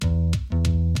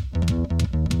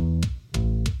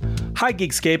Hi,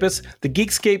 Geekscapists. The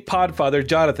Geekscape podfather,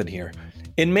 Jonathan here.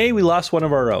 In May, we lost one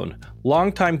of our own,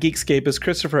 longtime Geekscapist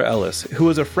Christopher Ellis, who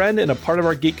was a friend and a part of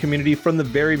our geek community from the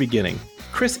very beginning.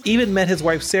 Chris even met his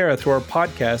wife Sarah through our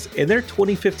podcast, and their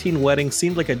 2015 wedding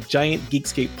seemed like a giant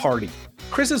Geekscape party.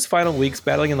 Chris's final weeks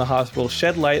battling in the hospital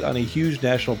shed light on a huge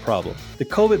national problem. The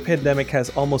COVID pandemic has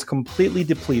almost completely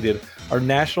depleted our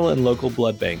national and local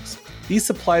blood banks. These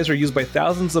supplies are used by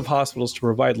thousands of hospitals to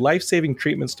provide life-saving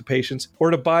treatments to patients or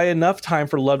to buy enough time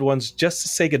for loved ones just to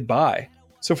say goodbye.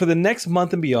 So for the next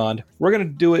month and beyond, we're going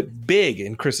to do it big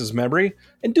in Chris's memory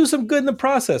and do some good in the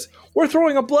process. We're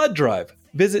throwing a blood drive.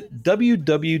 Visit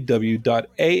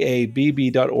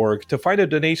www.aabb.org to find a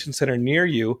donation center near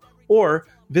you, or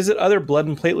visit other blood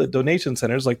and platelet donation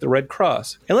centers like the Red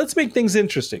Cross. And let's make things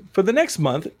interesting. For the next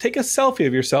month, take a selfie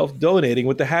of yourself donating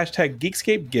with the hashtag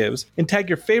GeekscapeGives and tag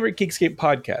your favorite Geekscape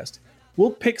podcast.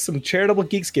 We'll pick some charitable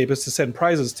Geekscapists to send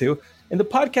prizes to, and the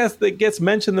podcast that gets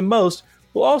mentioned the most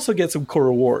will also get some cool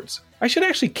rewards. I should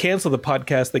actually cancel the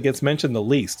podcast that gets mentioned the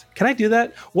least. Can I do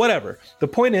that? Whatever. The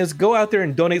point is, go out there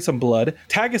and donate some blood,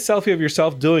 tag a selfie of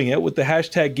yourself doing it with the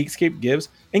hashtag GeekscapeGives,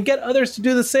 and get others to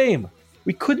do the same.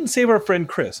 We couldn't save our friend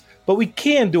Chris, but we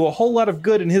can do a whole lot of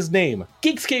good in his name.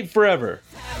 Geekscape forever!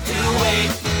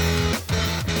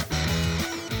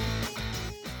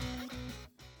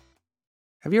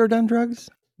 Have you ever done drugs?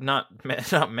 Not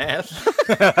meth.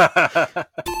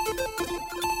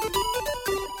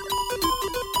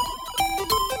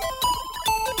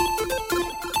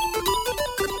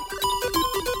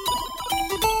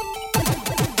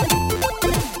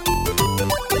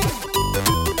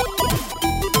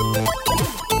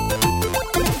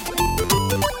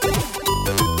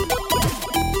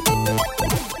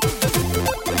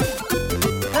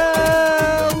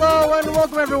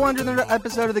 Everyone to another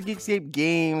episode of the Geekscape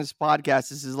Games podcast.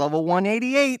 This is level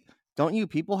 188. Don't you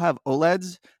people have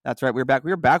OLEDs? That's right. We're back.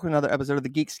 We're back with another episode of the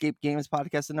Geekscape Games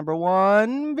podcast, the number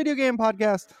one video game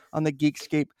podcast on the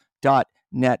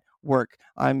Geekscape.network.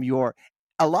 I'm your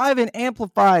alive and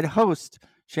amplified host,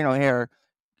 Shane O'Hare,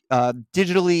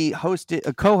 digitally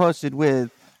hosted, co-hosted with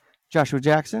Joshua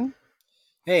Jackson.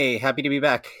 Hey, happy to be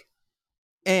back.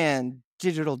 And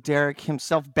Digital Derek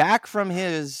himself, back from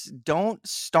his Don't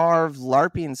Starve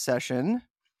LARPing session.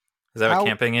 Is that what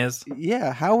camping is?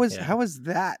 Yeah. How was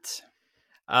that?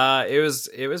 It was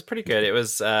pretty good. It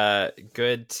was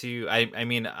good to I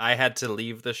mean, I had to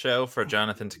leave the show for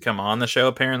Jonathan to come on the show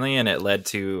apparently, and it led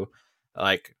to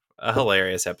like a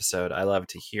hilarious episode. I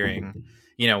loved hearing,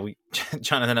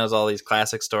 Jonathan knows all these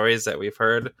classic stories that we've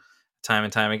heard time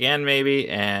and time again, maybe,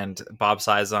 and Bob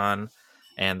Sison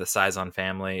and the Sison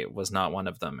family was not one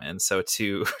of them. And so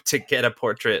to get a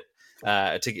portrait,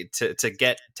 to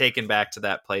get taken back to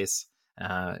that place,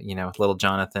 little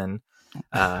Jonathan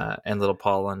and little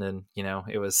Paul London,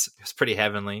 it was pretty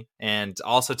heavenly. And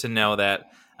also to know that,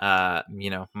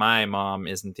 my mom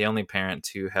isn't the only parent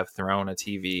to have thrown a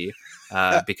TV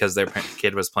because their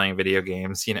kid was playing video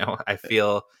games. I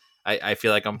feel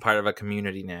like I'm part of a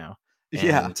community now.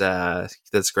 And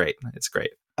that's great. It's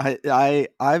great.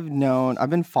 I've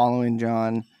been following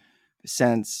John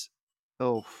since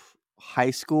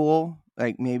high school,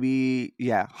 high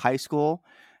school,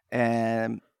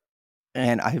 and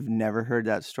I've never heard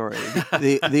that story.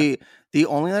 the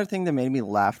only other thing that made me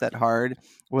laugh that hard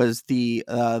was the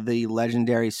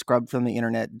legendary scrubbed from the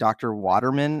internet Dr.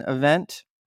 Waterman event.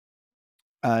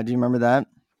 Do you remember that?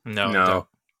 No.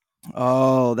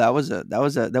 Oh, that was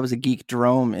a Geek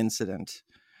Drome incident.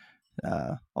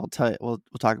 I'll tell you. We'll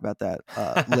talk about that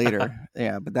later.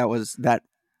 Yeah, but that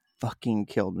fucking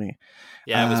killed me.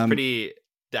 Yeah, it was pretty.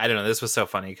 I don't know. This was so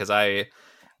funny because I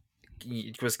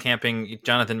was camping.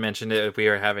 Jonathan mentioned it. We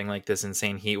were having like this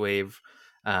insane heat wave,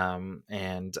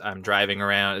 and I'm driving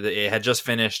around. It had just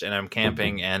finished, and I'm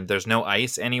camping, and there's no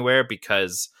ice anywhere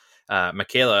because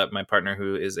Michaela, my partner,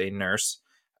 who is a nurse,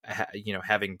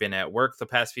 having been at work the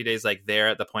past few days, like they're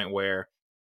at the point where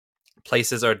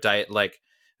places are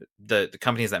the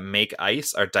companies that make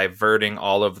ice are diverting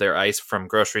all of their ice from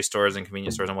grocery stores and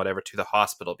convenience stores and whatever to the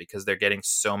hospital because they're getting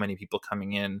so many people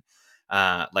coming in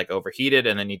overheated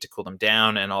and they need to cool them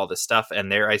down and all this stuff,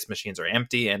 and their ice machines are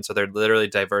empty, and so they're literally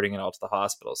diverting it all to the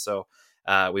hospital. So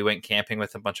we went camping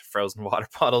with a bunch of frozen water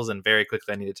bottles, and very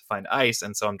quickly I needed to find ice,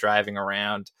 and so I'm driving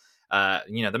around the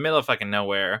middle of fucking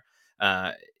nowhere,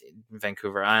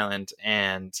 Vancouver Island,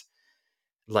 and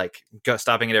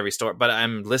stopping at every store. But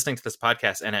I'm listening to this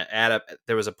podcast, and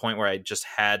there was a point where I just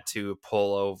had to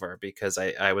pull over because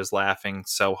I was laughing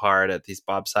so hard at these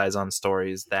Bob Sison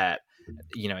stories that,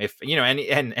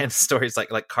 and stories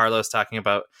like Carlos talking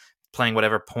about playing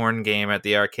whatever porn game at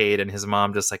the arcade, and his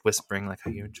mom just like whispering like,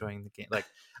 "Are you enjoying the game?" Like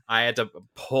I had to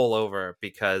pull over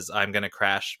because I'm gonna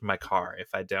crash my car if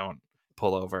I don't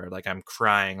pull over. Like I'm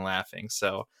crying laughing.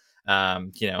 So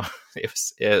it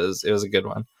was a good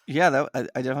one. Yeah, I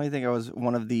definitely think it was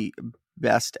one of the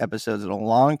best episodes in a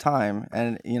long time,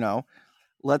 and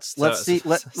let's see.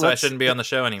 I shouldn't be on the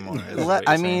show anymore.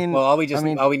 I mean, Well, all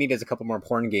we need is a couple more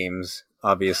porn games,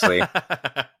 obviously.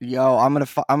 yo, I'm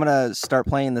gonna start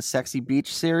playing the Sexy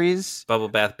Beach series. Bubble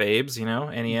Bath Babes,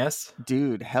 NES.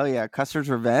 Dude, hell yeah, Custer's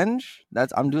Revenge.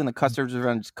 I'm doing the Custer's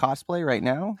Revenge cosplay right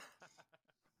now.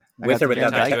 With or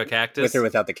without a cactus. With or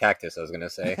without the cactus, I was gonna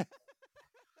say.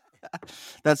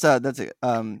 That's a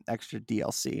extra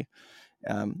DLC.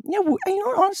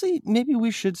 Honestly, maybe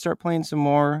we should start playing some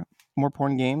more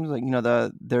porn games. Like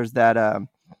there's that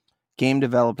game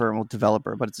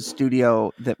developer, but it's a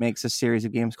studio that makes a series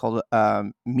of games called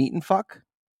Meat and Fuck.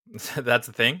 That's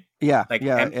the thing. Yeah, like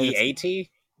yeah, MEAT.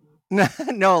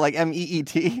 No, like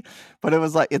MEET, but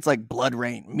it's like Blood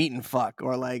Rain, Meat and Fuck,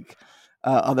 or like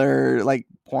other like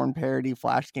porn parody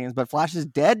Flash games. But Flash is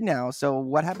dead now, so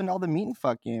what happened to all the Meat and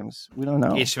Fuck games? We don't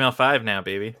know. HTML5 now,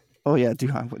 baby. Oh yeah,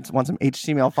 dude, I want some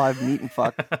HTML5 Meat and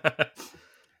Fuck.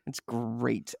 It's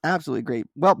great, absolutely great.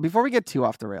 Well, before we get too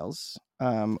off the rails,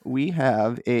 we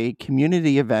have a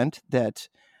community event that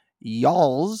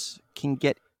y'alls can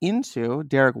get into.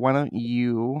 Derek, why don't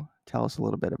you tell us a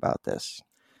little bit about this?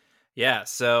 Yeah,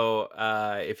 so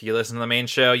if you listen to the main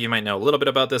show, you might know a little bit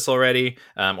about this already,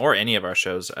 or any of our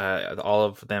shows. All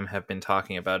of them have been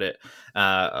talking about it.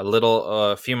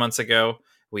 A few months ago,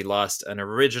 we lost an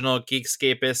original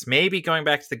Geekscapist, maybe going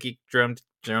back to the Geek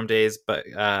Jerome days, but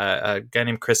a guy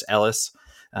named Chris Ellis.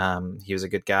 He was a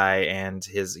good guy, and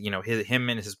him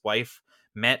and his wife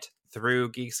met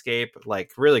through Geekscape,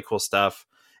 like really cool stuff.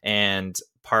 And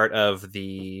part of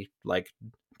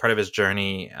his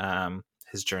journey,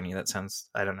 that sounds,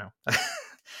 I don't know.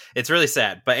 It's really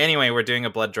sad. But anyway, we're doing a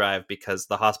blood drive because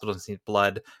the hospitals need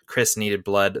blood. Chris needed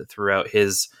blood throughout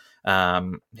his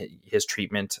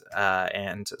treatment.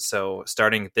 And so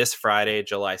starting this Friday,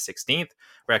 July 16th,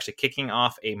 we're actually kicking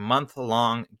off a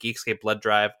month-long Geekscape blood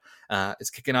drive.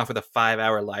 It's kicking off with a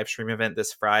 5-hour live stream event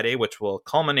this Friday, which will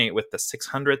culminate with the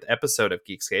 600th episode of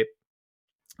Geekscape.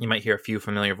 You might hear a few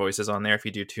familiar voices on there if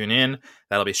you do tune in.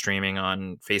 That'll be streaming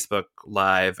on Facebook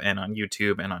Live and on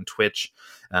YouTube and on Twitch.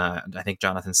 I think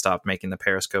Jonathan stopped making the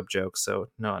Periscope joke, so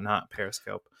no, not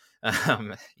Periscope.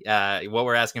 What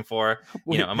we're asking for,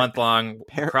 a month long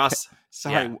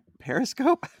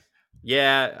Periscope.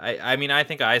 Yeah, I mean, I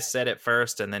think I said it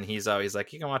first, and then he's always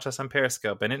like, "You can watch us on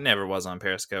Periscope," and it never was on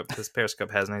Periscope because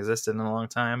Periscope hasn't existed in a long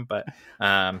time. But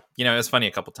it was funny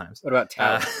a couple times. What about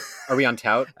Tout? Are we on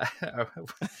Tout?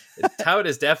 Tout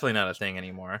is definitely not a thing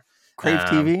anymore. Crave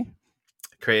TV,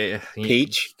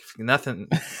 Peach, nothing.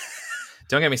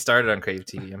 Don't get me started on Crave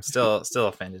TV. I'm still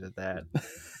offended at that.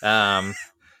 I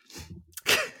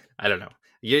don't know.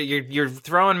 You're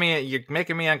throwing me. You're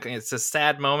making me. It's a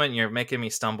sad moment. You're making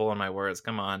me stumble on my words.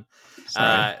 Come on.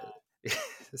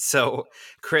 So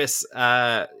Chris,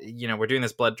 we're doing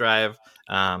this blood drive.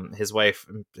 His wife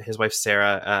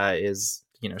Sarah, is,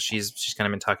 she's kind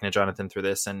of been talking to Jonathan through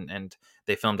this, and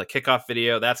they filmed a kickoff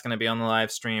video that's going to be on the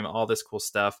live stream. All this cool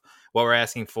stuff. What we're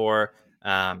asking for,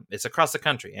 it's across the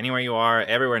country. Anywhere you are,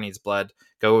 everywhere needs blood.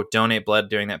 Go donate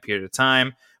blood during that period of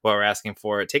time. What we're asking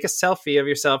for, take a selfie of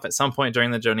yourself at some point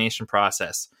during the donation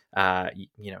process.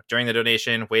 During the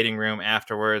donation, waiting room,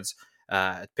 afterwards,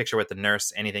 picture with the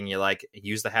nurse, anything you like.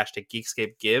 Use the hashtag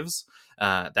GeekScapeGives.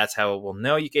 That's how we'll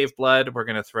know you gave blood. We're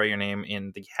going to throw your name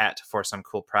in the hat for some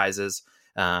cool prizes.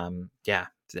 If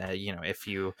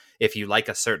you like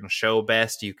a certain show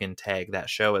best, you can tag that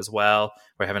show as well.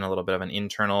 We're having a little bit of an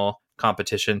internal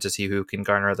competition to see who can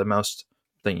garner the most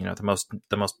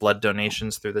blood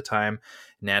donations through the time.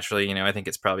 Naturally, I think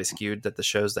it's probably skewed that the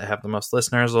shows that have the most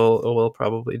listeners will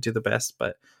probably do the best,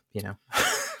 but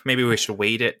maybe we should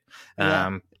weight it.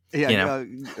 Rate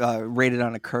it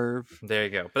on a curve. There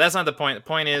you go. But that's not the point. The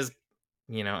point is,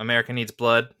 America needs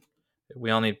blood.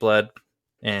 We all need blood.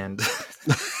 And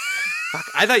fuck,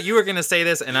 I thought you were going to say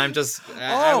this, and I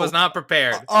was not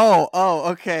prepared.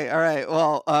 Okay. All right.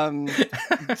 Well,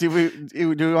 do we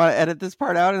want to edit this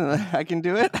part out and I can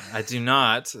do it? I do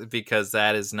not, because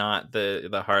that is not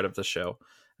the heart of the show.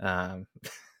 Heart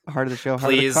of the show,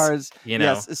 please, heart of the cards.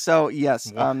 Yes. So yes.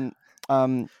 July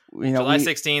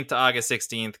 16th to August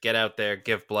 16th, get out there,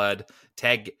 give blood,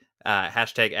 tag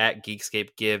hashtag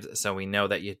 @GeekScapeGives so we know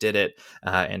that you did it,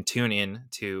 and tune in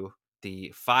to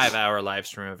the 5-hour live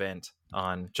stream event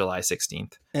on July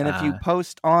 16th. And if you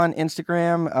post on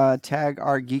Instagram, tag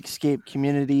our Geekscape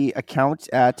community account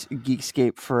at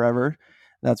Geekscape Forever.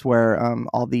 That's where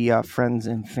all the friends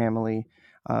and family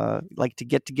like to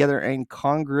get together and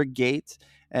congregate.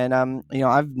 And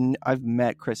I've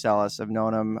met Chris Ellis. I've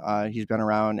known him. He's been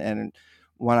around. And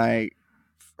when I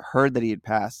heard that he had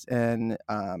passed, and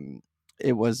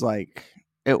it was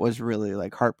really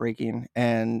like heartbreaking.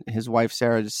 And his wife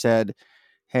Sarah just said,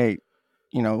 "Hey,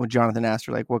 when Jonathan asked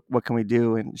her like, what can we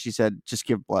do?" And she said, "Just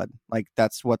give blood. Like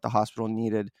that's what the hospital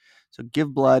needed. So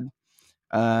give blood,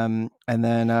 and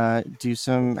then do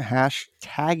some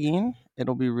hashtagging.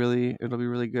 It'll be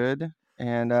really good.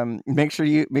 And make sure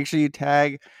you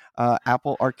tag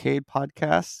Apple Arcade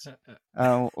Podcast."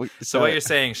 So what you're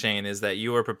saying, Shane, is that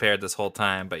you were prepared this whole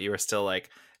time, but you were still like,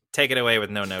 take it away with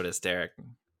no notice, Derek.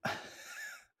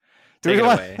 Take it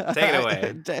away.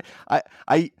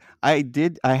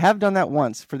 I have done that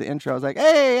once for the intro. I was like,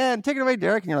 "Hey, and take it away,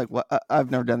 Derek." And you're like, "What? I've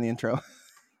never done the intro."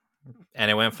 And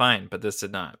it went fine, but this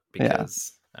did not,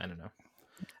 because I don't know.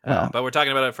 But we're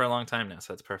talking about it for a long time now,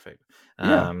 so it's perfect.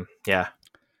 Yeah.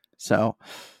 So,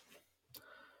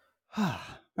 all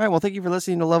right. Well, thank you for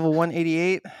listening to Level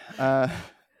 188.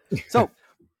 So,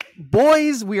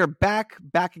 boys, we are back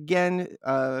again.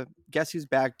 Guess who's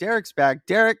back? Derek's back.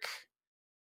 Derek,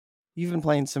 you've been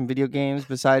playing some video games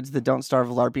besides the Don't Starve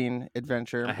LARPing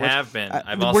adventure. I have been.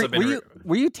 I've also been.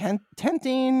 Were you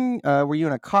tenting? Were you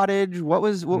in a cottage? What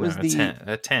was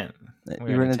a tent?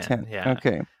 You were in a tent. Yeah.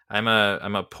 Okay. I'm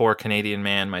a poor Canadian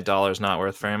man. My dollar's not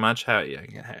worth very much. How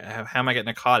am I getting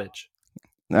a cottage?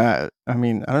 I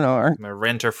mean, I don't know. I'm a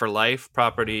renter for life.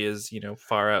 Property is,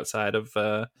 far outside of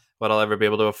what I'll ever be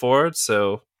able to afford.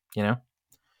 So,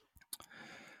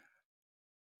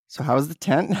 So how was the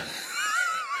tent?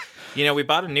 We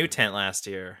bought a new tent last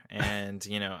year, and,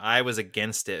 I was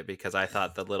against it because I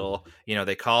thought the little,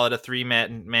 they call it a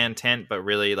 3-man tent, but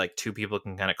really like 2 people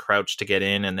can kind of crouch to get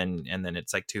in, and then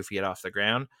it's like 2 feet off the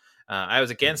ground. I was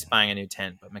against buying a new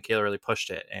tent, but Michaela really pushed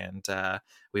it, and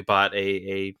we bought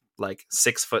a like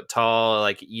 6 foot tall,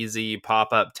 like easy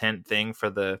pop-up tent thing for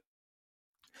the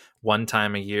one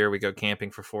time a year we go camping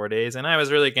for 4 days. And I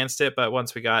was really against it, but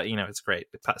once we got, it's great.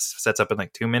 It sets up in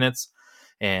like 2 minutes,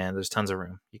 and there's tons of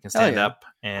room. You can stand up,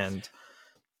 and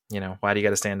why do you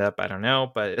got to stand up? I don't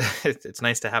know, but it's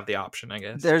nice to have the option, I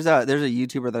guess. There's a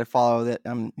YouTuber that I follow that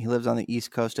he lives on the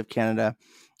east coast of Canada,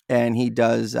 and he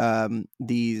does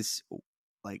these,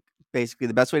 like, basically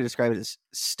the best way to describe it is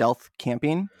stealth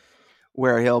camping,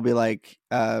 where he'll be like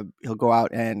he'll go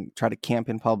out and try to camp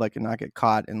in public and not get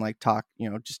caught, and like talk,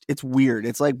 just, it's weird.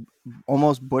 It's like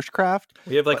almost bushcraft.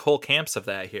 We have like whole camps of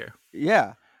that here.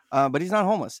 Yeah. But he's not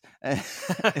homeless.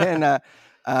 And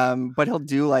but he'll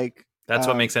do like, that's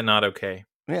what makes it not okay.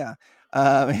 Yeah.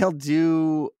 He'll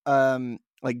do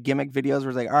like gimmick videos where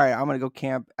it's like, all right, I'm gonna go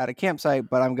camp at a campsite,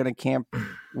 but I'm gonna camp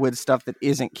with stuff that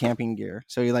isn't camping gear.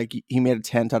 So he made a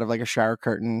tent out of like a shower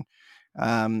curtain.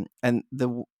 And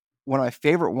one of my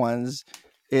favorite ones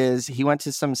is he went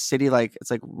to some city, like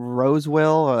it's like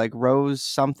Roseville or like Rose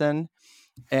something,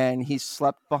 and he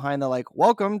slept behind the like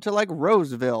 "Welcome to like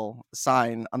Roseville"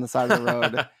 sign on the side of the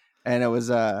road. And it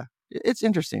was it's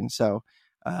interesting. So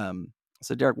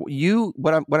so Derek,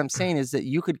 what I'm saying is that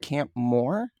you could camp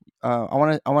more. I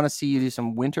want to see you do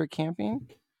some winter camping.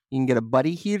 You can get a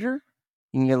buddy heater.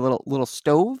 You can get a little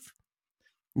stove.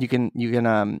 You can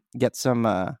get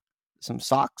some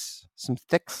socks, some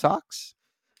thick socks.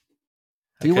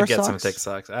 Do you wear socks? Some thick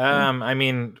socks. I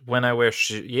mean, when I wear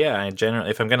I generally,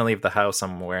 if I'm going to leave the house,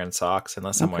 I'm wearing socks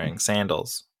unless I'm wearing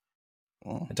sandals.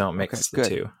 I don't mix the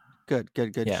two. Good.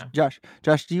 Yeah.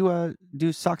 Josh, do you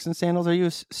do socks and sandals? Are you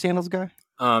a sandals guy?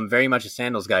 Very much a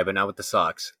sandals guy, but not with the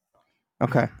socks.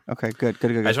 Okay, good.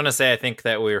 I just want to say, I think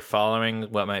that we're following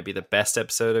what might be the best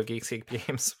episode of Geekscape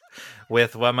Games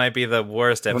with what might be the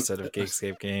worst episode of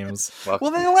Geekscape Games.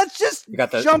 Well, then let's just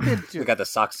jump into it. We got the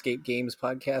Sockscape Games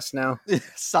podcast now.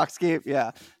 Sockscape, yeah.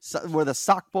 We're the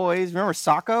Sock Boys. Remember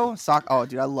Socko? Oh,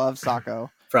 dude, I love Socko.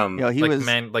 From he was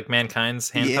Mankind's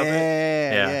hand puppet?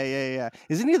 Yeah.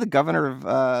 Isn't he the governor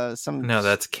of some? No,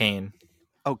 that's Kane.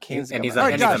 Oh, Kane's the and governor.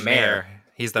 He's the mayor.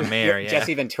 He's the mayor. Yeah.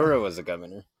 Jesse Ventura was the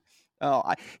governor.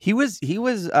 Oh, he was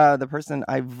the person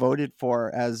I voted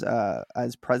for as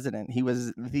president. He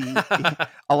was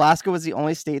Alaska was the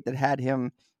only state that had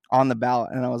him on the ballot,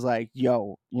 and I was like,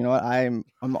 yo, you know what? I'm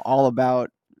all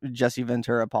about Jesse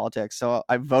Ventura politics, so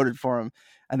I voted for him.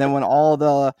 And then when all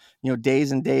the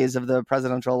days and days of the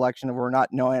presidential election were not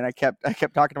knowing, I kept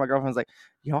talking to my girlfriend. I was like,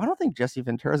 I don't think Jesse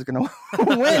Ventura is going to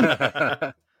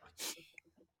win.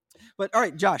 But all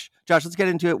right, Josh, let's get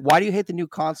into it. Why do you hate the new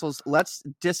consoles? Let's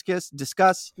discuss.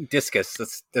 Discus.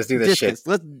 Let's do this shit.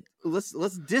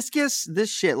 Let's discuss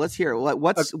this shit. Let's hear it.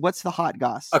 What's the hot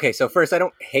goss? Okay, so first, I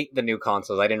don't hate the new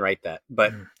consoles. I didn't write that,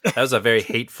 but that was a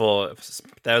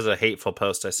hateful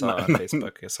post I saw on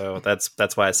Facebook. So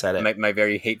that's why I said it. My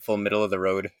very hateful middle of the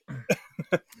road.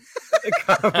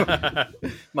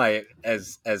 My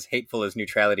as hateful as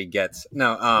neutrality gets.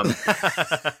 No,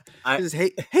 This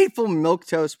hateful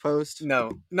milquetoast post.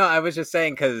 No, I was just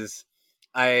saying because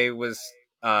I was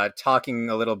talking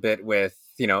a little bit with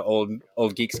old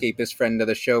Geekscapist friend of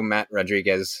the show, Matt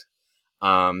Rodriguez,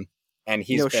 and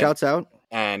he's shouts out,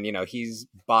 and he's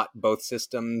bought both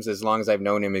systems. As long as I've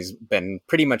known him, he's been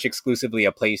pretty much exclusively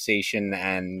a PlayStation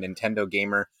and Nintendo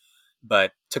gamer,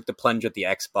 but took the plunge with the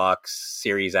Xbox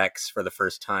Series X for the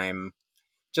first time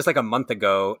just like a month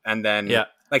ago, and then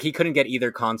like he couldn't get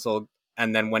either console.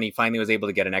 And then when he finally was able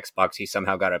to get an Xbox, he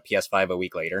somehow got a PS5 a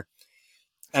week later.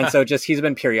 And so he's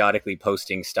been periodically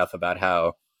posting stuff about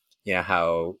how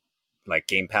like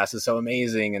Game Pass is so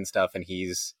amazing and stuff. And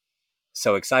he's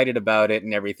so excited about it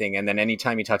and everything. And then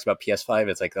anytime he talks about PS5,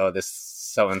 it's like, oh, this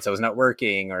so-and-so is not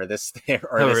working, or this thing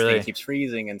keeps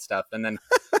freezing and stuff. And then,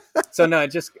 so no, it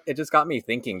just got me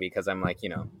thinking, because I'm like,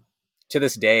 to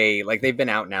this day, like they've been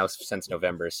out now since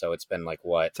November, so it's been like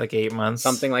what? It's like 8 months,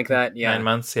 something like that. Yeah, 9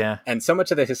 months. Yeah, and so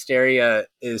much of the hysteria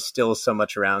is still so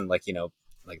much around like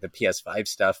like the PS5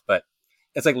 stuff, but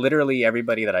it's like literally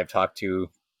everybody that I've talked to,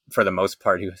 for the most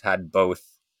part, who's had both,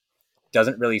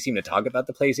 doesn't really seem to talk about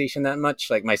the PlayStation that much,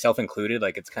 like myself included.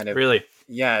 Like it's kind of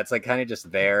it's like kind of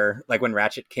just there. Like when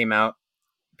Ratchet came out,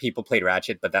 people played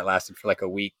Ratchet, but that lasted for like a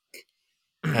week,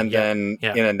 and then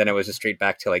and then it was just straight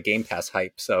back to like Game Pass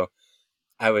hype. So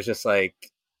I was just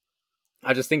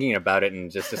thinking about it and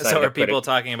just decided. So are people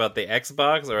talking about the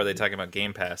Xbox, or are they talking about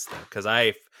Game Pass though? Because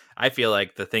I feel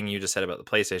like the thing you just said about the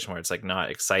PlayStation, where it's like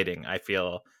not exciting. I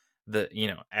feel that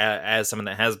as someone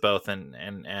that has both, and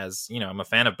as I'm a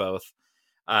fan of both.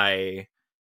 I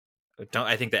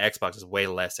think the Xbox is way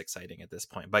less exciting at this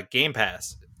point. But Game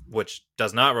Pass, which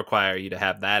does not require you to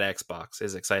have that Xbox,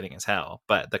 is exciting as hell.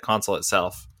 But the console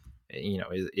itself,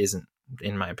 isn't,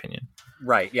 in my opinion.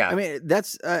 Right. Yeah. I mean,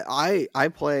 that's I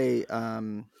play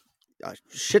a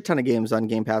shit ton of games on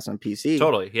Game Pass on PC.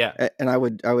 Totally. Yeah. And I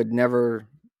would never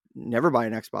buy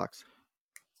an Xbox.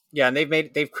 Yeah, and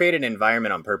they've created an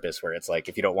environment on purpose where it's like,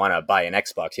 if you don't want to buy an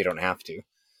Xbox, you don't have to.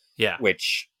 Yeah.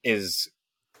 Which is,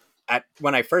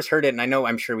 when I first heard it, and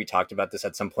I'm sure we talked about this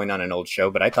at some point on an old show,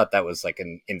 but I thought that was like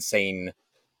an insane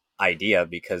idea,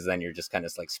 because then you're just kind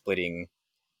of like splitting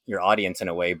your audience in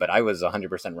a way. But I was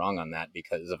 100% wrong on that,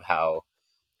 because of how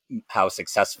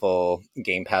successful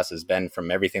Game Pass has been, from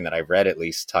everything that I've read, at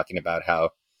least, talking about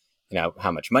how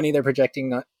how much money they're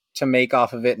projecting to make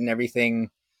off of it and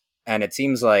everything. And it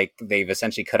seems like they've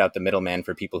essentially cut out the middleman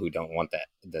for people who don't want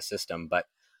the system. But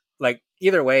like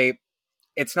either way,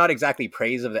 it's not exactly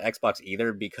praise of the Xbox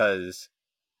either, because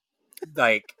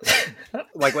like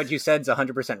what you said is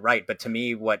 100% right. But to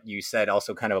me, what you said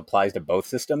also kind of applies to both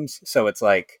systems. So it's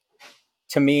like,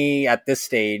 to me at this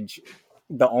stage,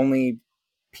 the only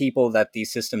people that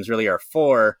these systems really are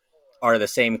for are the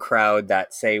same crowd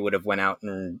that, say, would have went out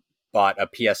and bought a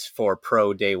PS4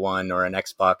 Pro day one, or an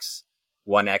Xbox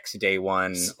One X day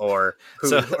one, or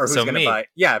who's going to buy.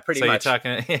 Yeah, pretty much. You're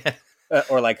talking,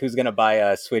 or like who's going to buy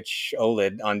a Switch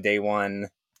OLED on day one.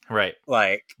 Right.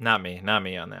 Like not me on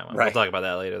that one. Right. We'll talk about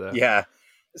that later though. Yeah.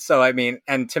 So, I mean,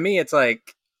 and to me, it's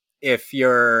like, if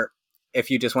you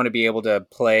just want to be able to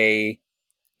play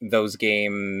those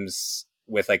games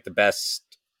with like the best,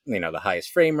 the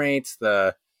highest frame rates,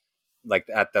 like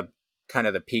at the kind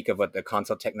of the peak of what the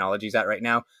console technology is at right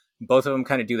now, both of them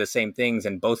kind of do the same things,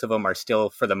 and both of them are still,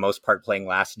 for the most part, playing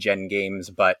last gen games,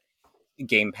 but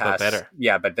Game Pass, better.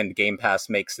 Yeah, but then Game Pass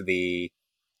makes the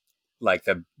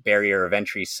barrier of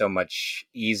entry so much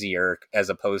easier, as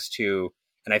opposed to,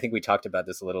 and I think we talked about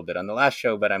this a little bit on the last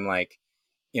show, but I'm like,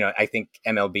 I think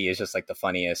MLB is just like the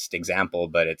funniest example,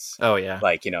 but it's,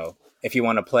 like, if you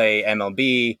want to play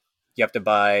MLB, you have to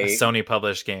buy a Sony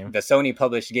published game. The Sony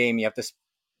published game, you have to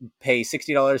pay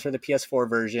 $60 for the PS4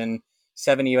 version,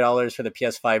 $70 for the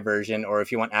PS5 version, or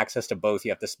if you want access to both,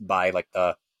 you have to buy like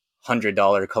the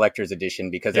 $100 collector's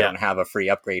edition, because they don't have a free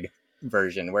upgrade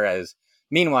version. Whereas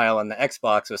meanwhile, on the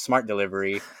Xbox with Smart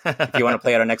Delivery, if you want to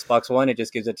play it on Xbox One, it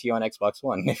just gives it to you on Xbox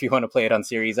One. If you want to play it on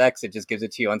Series X, it just gives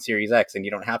it to you on Series X, and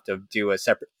you don't have to do a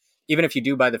separate, even if you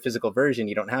do buy the physical version,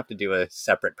 you don't have to do a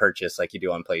separate purchase like you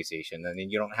do on PlayStation. And then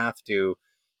you don't have to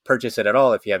purchase it at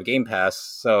all if you have Game Pass.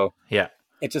 So yeah,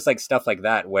 it's just like stuff like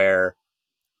that, where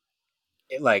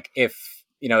if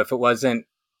it wasn't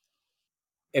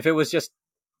if it was just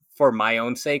for my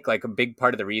own sake, like a big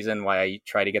part of the reason why I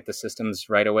try to get the systems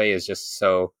right away is just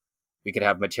so we could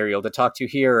have material to talk to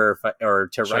here or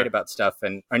to Sure. write about stuff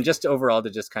and just overall to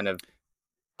just kind of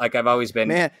like I've always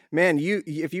been. Man, you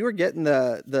if you were getting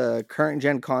the current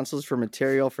gen consoles for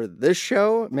material for this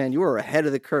show, man, you were ahead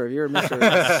of the curve. You're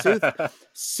Mr.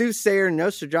 Soothsayer,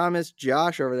 Nostradamus,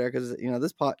 Josh over there because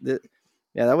this pot.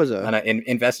 Yeah, that was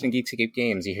invest in Geekscape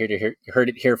Games. You heard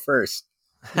it here first.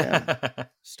 Yeah.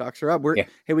 Stocks are up.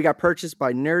 Hey, we got purchased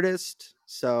by Nerdist,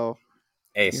 so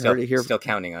hey, still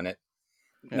counting on it.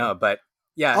 Yeah. No, but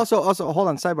yeah. Also, hold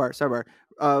on. Sidebar.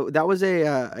 That was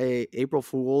a April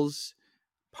Fool's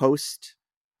post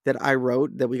that I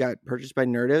wrote that we got purchased by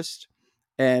Nerdist,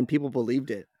 and people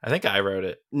believed it. I think I wrote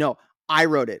it. No, I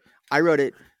wrote it.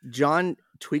 John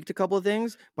tweaked a couple of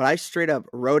things, but I straight up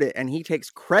wrote it, and he takes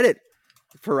credit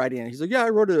for writing it. He's like, "Yeah, I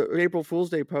wrote an April Fool's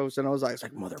Day post," and I was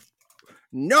like, "Mother,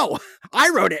 no, I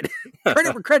wrote it.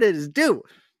 Credit where credit is due."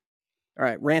 All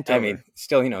right, rant over. I mean,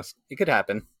 still, it could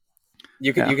happen.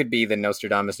 You could be the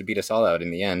Nostradamus to beat us all out in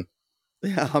the end.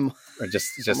 Yeah, or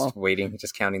just waiting,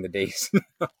 just counting the days.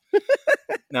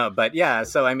 No, but yeah.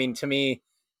 So I mean, to me,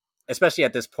 especially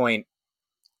at this point,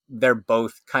 they're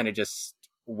both kind of just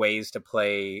ways to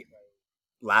play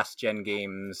last gen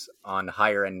games on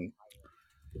higher end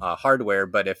hardware.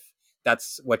 But if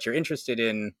that's what you're interested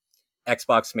in,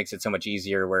 Xbox makes it so much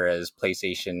easier, whereas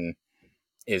PlayStation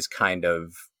is kind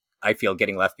of, I feel,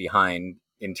 getting left behind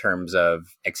in terms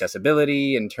of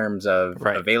accessibility, in terms of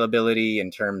availability,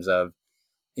 in terms of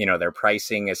their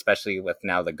pricing, especially with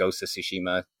now the Ghost of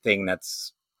Tsushima thing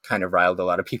that's kind of riled a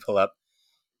lot of people up.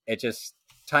 It just,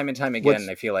 time and time again,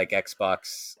 I feel like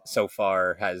Xbox so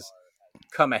far has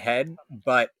come ahead,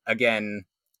 but again,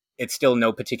 it's still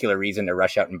no particular reason to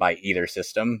rush out and buy either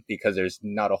system because there's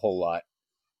not a whole lot,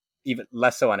 even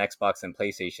less so on Xbox and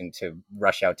PlayStation, to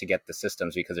rush out to get the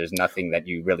systems because there's nothing that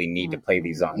you really need to play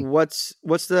these on. What's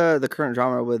the current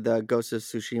drama with Ghost of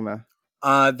Tsushima?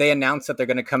 They announced that they're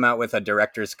going to come out with a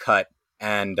director's cut,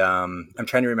 and I'm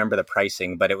trying to remember the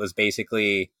pricing, but it was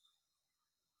basically,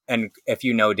 and if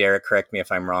you know, Derek, correct me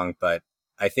if I'm wrong, but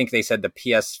I think they said the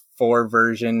PS4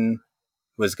 version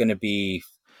was going to be,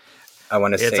 I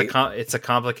want to say, it's a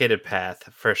complicated path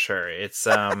for sure. It's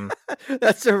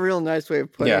that's a real nice way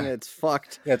of putting it. It's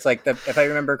fucked. Yeah, it's like if I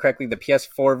remember correctly, the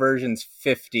PS4 version's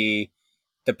 $50,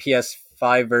 the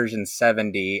PS5 version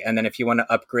 $70, and then if you want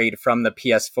to upgrade from the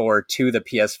PS4 to the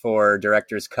PS4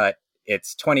 director's cut,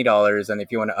 it's $20, and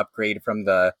if you want to upgrade from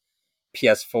the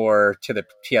PS4 to the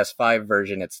PS5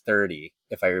 version, it's $30,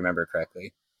 if I remember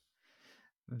correctly.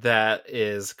 That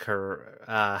is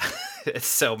it's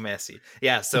so messy.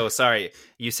 Yeah, so sorry.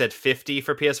 You said 50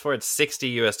 for PS4, it's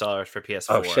 $60 for PS4.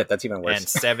 Oh shit, that's even worse. And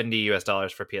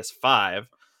 $70 for PS5.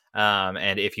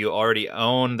 And if you already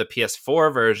own the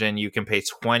PS4 version, you can pay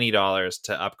 $20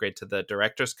 to upgrade to the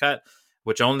director's cut,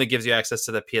 which only gives you access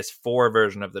to the PS4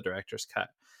 version of the director's cut.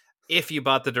 If you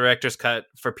bought the director's cut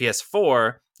for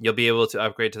PS4, you'll be able to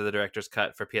upgrade to the director's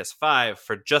cut for PS5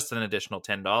 for just an additional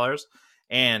 $10.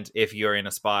 And if you're in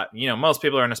a spot, most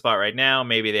people are in a spot right now,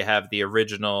 maybe they have the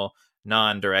original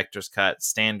non-director's cut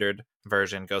standard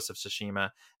version, Ghost of Tsushima,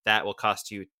 that will cost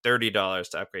you $30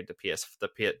 to upgrade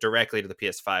to directly to the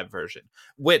PS5 version,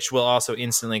 which will also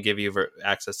instantly give you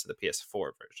access to the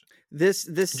PS4 version. This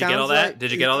Did sounds you get all that?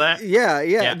 Did you get all that?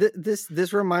 Yeah.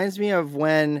 This reminds me of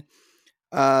when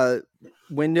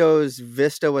Windows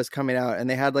Vista was coming out and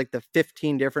they had like the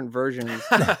 15 different versions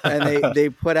and they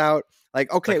put out like,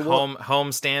 okay, like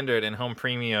home standard and home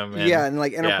premium. And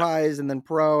like enterprise and then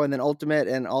pro and then ultimate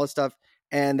and all this stuff.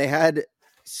 And they had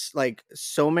like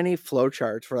so many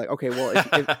flowcharts for like, okay, well,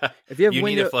 if you have you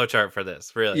need a flowchart for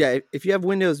this, really. Yeah. If you have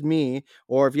Windows Me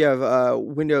or if you have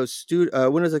Windows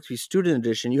XP Student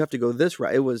Edition, you have to go this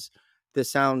route.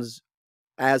 This sounds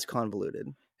as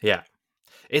convoluted. Yeah.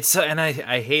 It's and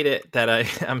I hate it that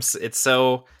it's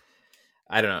so,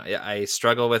 I don't know. I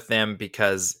struggle with them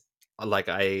because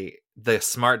the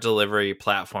smart delivery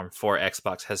platform for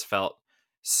Xbox has felt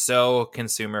so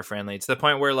consumer friendly to the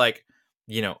point where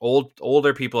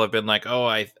older people have been like, oh,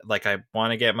 I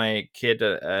want to get my kid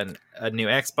a new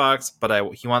Xbox,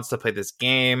 but he wants to play this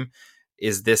game.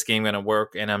 Is this game going to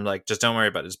work? And I'm like, just don't worry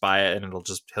about it. Just buy it and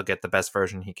he'll get the best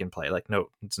version he can play. Like, no,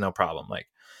 it's no problem. Like,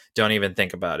 don't even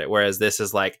think about it. Whereas this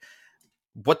is like,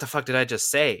 what the fuck did I just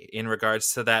say in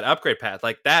regards to that upgrade path?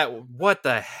 Like that, what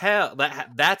the hell?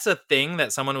 That's a thing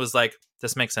that someone was like,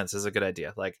 this makes sense. This is a good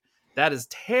idea. Like, that is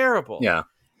terrible. Yeah.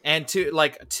 And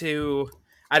to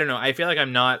I don't know. I feel like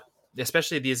I'm not,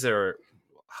 especially these are,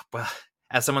 well,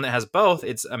 as someone that has both,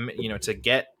 it's, to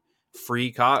get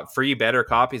free better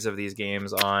copies of these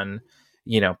games on,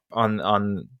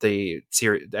 on the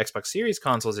Xbox Series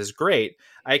consoles is great.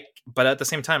 But at the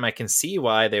same time, I can see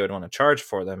why they would want to charge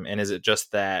for them. And is it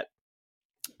just that?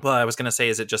 Well, I was going to say,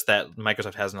 is it just that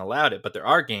Microsoft hasn't allowed it? But there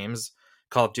are games,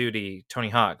 Call of Duty, Tony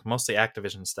Hawk, mostly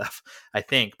Activision stuff, I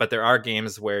think. But there are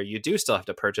games where you do still have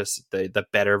to purchase the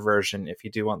better version if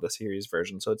you do want the series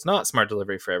version. So it's not smart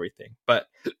delivery for everything. But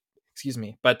excuse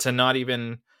me. But to not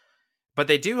even. But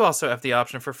they do also have the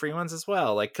option for free ones as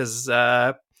well. Like, because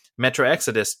Metro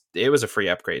Exodus, it was a free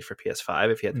upgrade for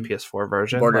PS5 if you had the PS4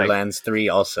 version. Borderlands 3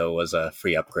 also was a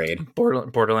free upgrade.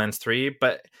 Borderlands 3,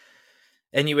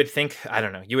 and you would think, I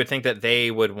don't know, you would think that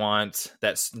they would want,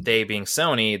 that they being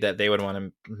Sony, that they would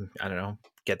want to, I don't know,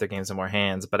 get their games in more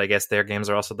hands. But I guess their games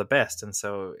are also the best. And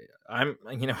so I'm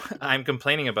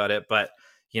complaining about it, but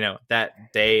that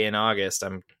day in August,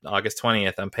 August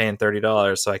 20th, I'm paying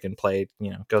 $30 so I can play,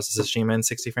 Ghost of Tsushima in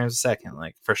 60 frames a second,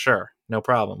 like for sure, no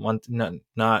problem,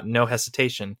 no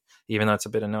hesitation, even though it's a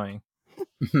bit annoying,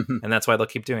 and that's why they'll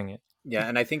keep doing it. Yeah,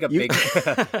 and I think a big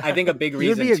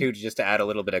reason too, just to add a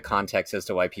little bit of context as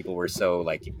to why people were so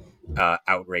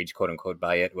outraged, quote unquote,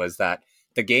 by it, was that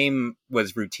the game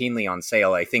was routinely on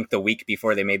sale. I think the week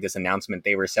before they made this announcement,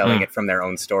 they were selling it from their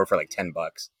own store for like $10.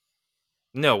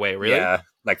 No way, really? Yeah,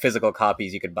 like physical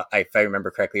copies you could buy. If I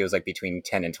remember correctly, it was like between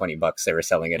 $10 and $20. They were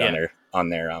selling it on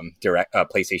their direct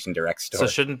PlayStation Direct store. So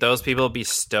shouldn't those people be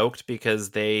stoked because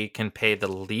they can pay the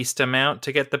least amount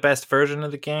to get the best version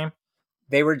of the game?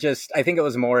 They were just. I think it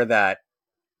was more that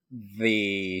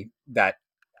it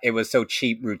was so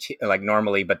cheap, like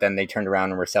normally, but then they turned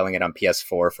around and were selling it on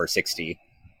PS4 for $60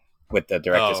 with the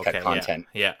director's cut content.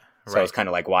 Yeah. So it's kind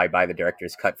of like, why buy the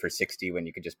director's cut for $60 when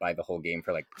you could just buy the whole game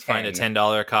for like $10? Find a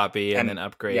 $10 copy and then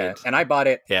upgrade. Yeah, and I bought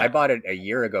it. Yeah. I bought it a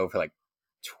year ago for like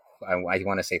I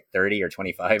want to say 30 or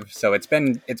 25. So it's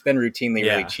been routinely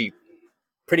really cheap,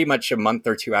 pretty much a month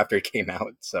or two after it came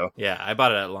out. So yeah, I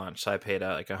bought it at launch, so I paid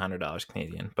out like $100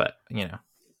 Canadian. But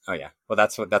oh yeah, well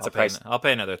that's a price. I'll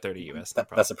pay another $30 US.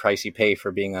 That's a price you pay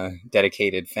for being a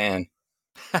dedicated fan.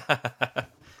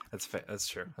 That's fair. That's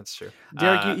true.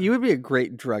 Derek, you would be a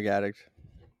great drug addict.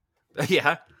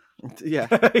 Yeah. Yeah.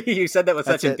 You said that with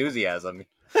such enthusiasm.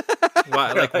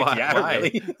 Why? Like, why? Yeah, why?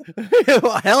 really?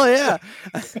 Well, hell yeah.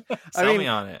 Sell me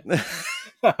on it.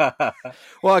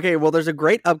 Well, okay. Well, there's a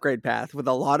great upgrade path with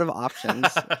a lot of options.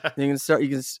 You can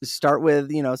start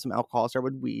with some alcohol. Start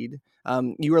with weed.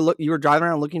 You were driving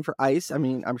around looking for ice. I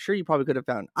mean, I'm sure you probably could have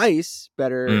found ice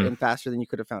better and faster than you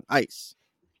could have found ice.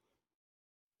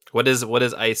 What is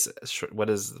ICE? What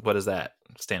does that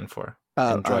stand for?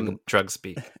 Drug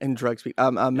speak. In drug speak,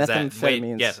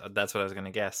 methamphetamines. Yes, that's what I was going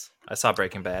to guess. I saw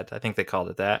Breaking Bad. I think they called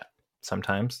it that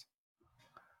sometimes.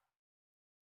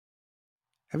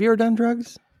 Have you ever done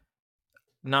drugs?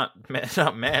 Not meth.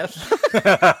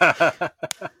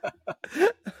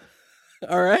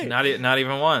 All right. Not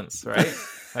even once. Right.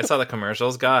 I saw the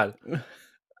commercials. God.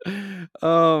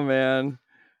 Oh man,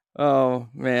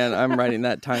 I'm writing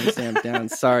that timestamp down.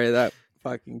 Sorry, that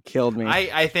fucking killed me.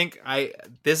 I think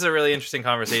this is a really interesting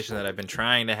conversation that I've been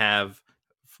trying to have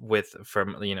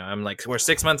I'm like, we're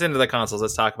 6 months into the consoles,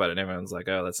 let's talk about it. And everyone's like,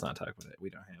 oh, let's not talk about it,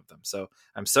 we don't have them. So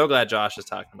I'm so glad Josh is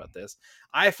talking about this.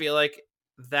 I feel like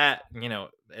that,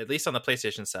 at least on the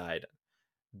PlayStation side,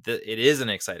 it is an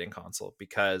exciting console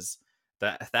because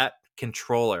that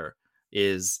controller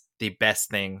is the best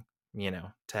thing,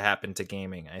 to happen to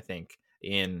gaming, I think,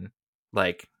 in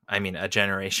a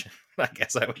generation, I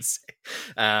guess I would say.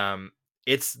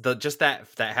 It's just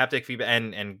that haptic feedback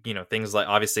and things like,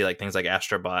 obviously, like things like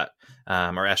Astrobot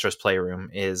or Astro's Playroom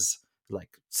is like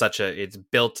it's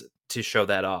built to show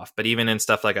that off. But even in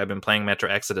stuff like, I've been playing Metro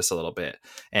Exodus a little bit,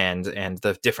 and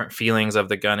the different feelings of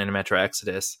the gun in Metro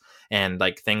Exodus, and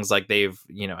like things like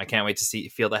I can't wait to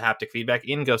feel the haptic feedback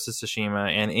in Ghost of Tsushima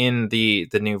and in the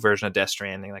new version of Death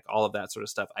Stranding, like all of that sort of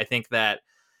stuff. I think that,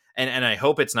 and I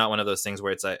hope it's not one of those things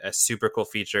where it's a super cool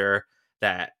feature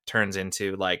that turns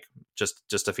into like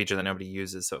just a feature that nobody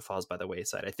uses, so it falls by the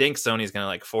wayside. I think Sony's going to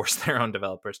like force their own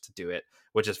developers to do it,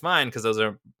 which is fine because those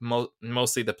are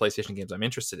mostly the PlayStation games I'm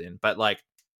interested in. But like,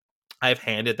 I've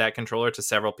handed that controller to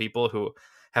several people who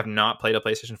have not played a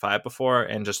PlayStation 5 before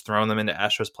and just thrown them into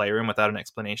Astro's Playroom without an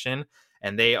explanation,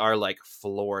 and they are like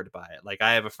floored by it. Like,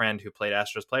 I have a friend who played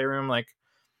Astro's Playroom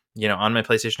on my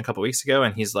PlayStation a couple weeks ago,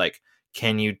 and he's like,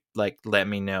 can you like let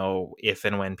me know if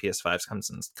and when PS5s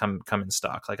come in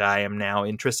stock? Like, I am now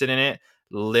interested in it.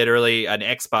 Literally an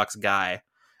Xbox guy.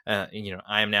 I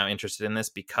am now interested in this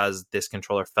because this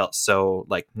controller felt so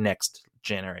like next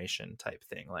generation type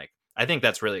thing. Like, I think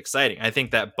that's really exciting. I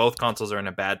think that both consoles are in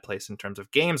a bad place in terms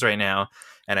of games right now,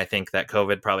 and I think that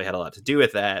COVID probably had a lot to do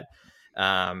with that.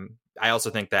 I also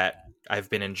think that I've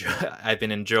been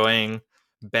enjoying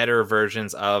better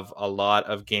versions of a lot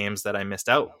of games that I missed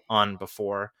out on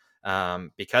before,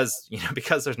 because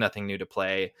because there's nothing new to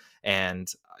play, and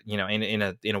in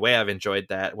a way I've enjoyed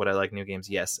that. Would I like new games?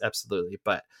 Yes, absolutely.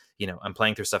 But I'm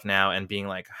playing through stuff now and being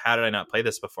like, how did I not play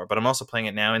this before? But I'm also playing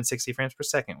it now in 60 frames per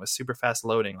second with super fast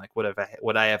loading. Like,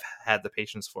 would I have had the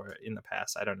patience for it in the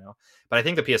past? I don't know. But I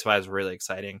think the PS5 is really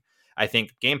exciting. I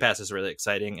think Game Pass is really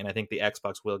exciting, and I think the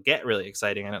Xbox will get really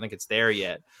exciting. I don't think it's there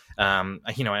yet.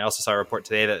 I also saw a report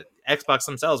today that Xbox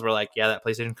themselves were like, yeah, that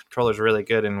PlayStation controller is really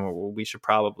good, and we should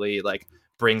probably like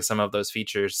bring some of those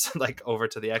features like over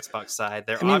to the Xbox side.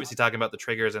 They're obviously talking about the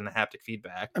triggers and the haptic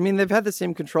feedback. I mean, they've had the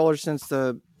same controller since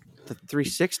the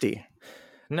 360.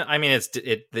 No, I mean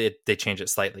they change it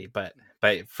slightly, but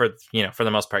for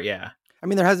the most part, yeah. I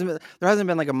mean, there hasn't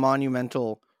been like a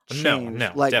monumental change.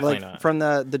 No, like definitely not. From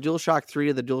the DualShock 3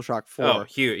 to the DualShock 4. Oh,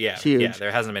 huge, yeah, huge. Yeah.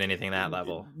 There hasn't been anything that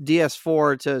level.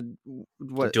 DS4 to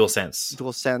what? DualSense.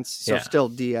 DualSense. So still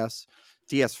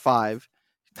DS5,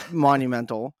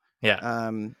 monumental. Yeah.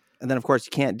 And then of course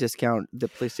you can't discount the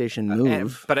PlayStation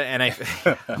Move.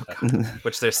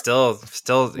 Which they're still.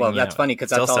 Well, that's funny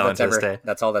because that's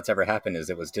all that's ever happened is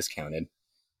it was discounted.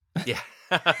 Yeah.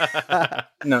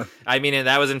 No, I mean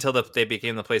that was until they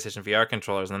became the PlayStation VR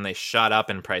controllers, and then they shot up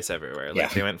in price everywhere.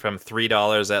 Like they went from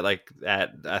 $3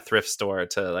 at a thrift store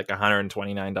to like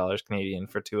 $129 Canadian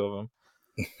for two of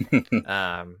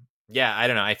them. Yeah, I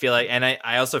don't know. I feel like, and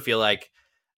I also feel like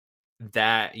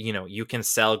that you can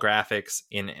sell graphics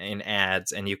in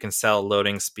ads, and you can sell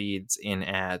loading speeds in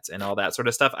ads and all that sort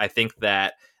of stuff. I think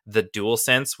that the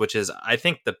DualSense, which is I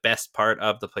think the best part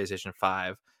of the PlayStation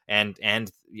 5. And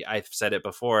I've said it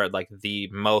before, like the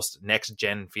most next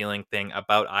gen feeling thing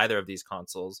about either of these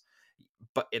consoles,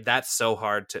 but that's so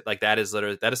hard to like. That is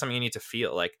something you need to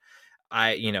feel. Like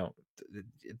the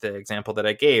example that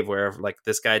I gave, where like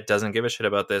this guy doesn't give a shit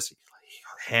about this,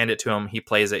 hand it to him, he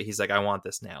plays it, he's like, I want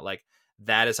this now. Like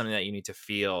that is something that you need to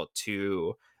feel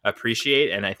to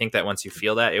appreciate, and I think that once you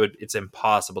feel that, it's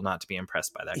impossible not to be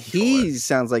impressed by that controller. He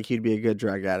sounds like he'd be a good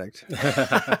drug addict.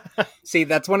 See,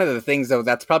 that's one of the things, though.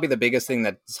 That's probably the biggest thing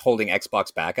that's holding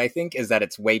Xbox back, I think, is that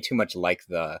it's way too much like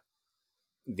the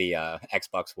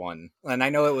Xbox One. And I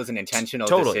know it was an intentional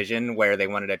decision where they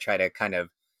wanted to try to kind of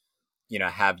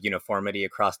have uniformity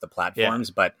across the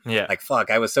platforms, but like,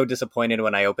 fuck, I was so disappointed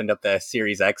when I opened up the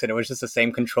Series X and it was just the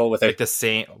same control with like the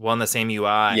same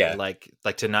UI,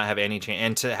 like to not have any change,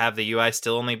 and to have the UI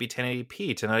still only be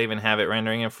 1080p, to not even have it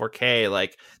rendering in 4K.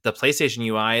 Like the PlayStation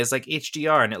UI is like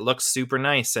HDR and it looks super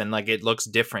nice, and like it looks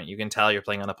different. You can tell you're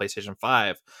playing on a PlayStation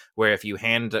 5, where if you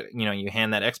hand that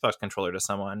Xbox controller to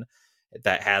someone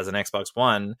that has an Xbox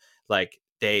One, like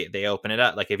they open it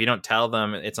up. Like if you don't tell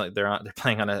them it's like they're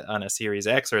playing on a Series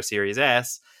X or a Series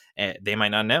S, they might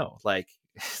not know. Like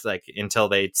until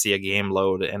they see a game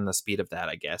load and the speed of that,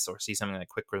 I guess, or see something like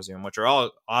Quick Resume, which are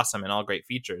all awesome and all great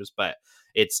features, but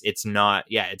it's not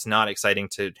exciting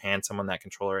to hand someone that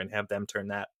controller and have them turn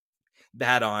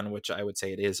that on, which I would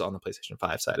say it is on the PlayStation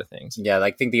 5 side of things. Yeah,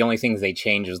 I think the only things they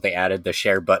changed was they added the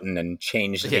share button and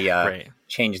changed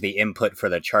the input for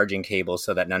the charging cable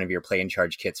so that none of your play and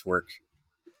charge kits work.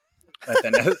 But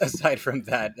then aside from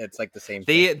that, it's like the same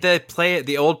thing.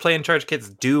 The old play and charge kits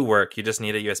do work. You just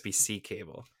need a USB-C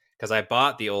cable. Because I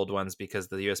bought the old ones because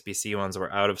the USB-C ones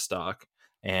were out of stock,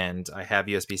 and I have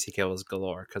USB-C cables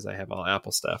galore because I have all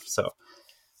Apple stuff. So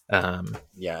I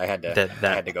had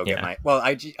to go get my. Well,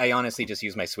 I honestly just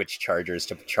use my Switch chargers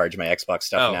to charge my Xbox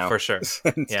stuff now. For sure.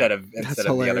 instead of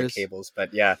the other cables.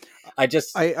 But yeah,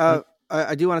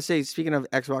 I do want to say, speaking of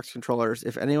Xbox controllers,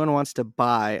 if anyone wants to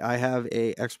buy, I have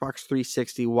a Xbox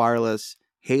 360 wireless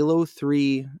Halo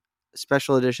 3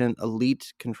 Special Edition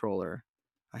Elite controller.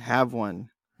 I have one.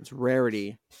 It's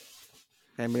rarity.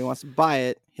 If anybody wants to buy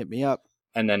it, hit me up.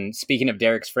 And then, speaking of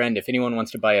Derek's friend, if anyone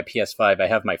wants to buy a PS5, I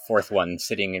have my fourth one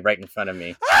sitting right in front of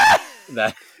me.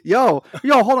 Yo,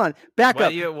 hold on. Back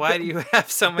up. Why do you have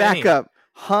so many? Back up.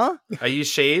 Huh? Are you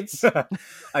Shades?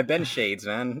 I've been Shades,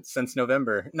 man, since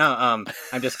November. No,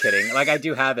 I'm just kidding. Like, I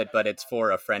do have it, but it's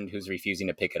for a friend who's refusing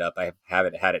to pick it up. I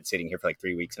haven't had it sitting here for like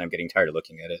 3 weeks, and I'm getting tired of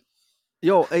looking at it.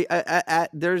 Yo,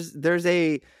 there's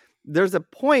a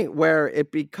point where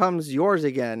it becomes yours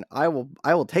again. I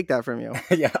will take that from you.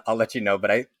 Yeah, I'll let you know.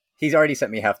 But he's already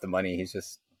sent me half the money. He's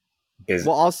just busy.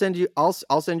 Well, I'll send you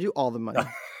all the money.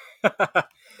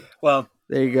 Well,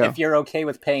 there you go. If you're okay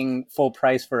with paying full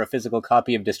price for a physical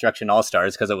copy of Destruction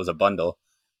All-Stars because it was a bundle.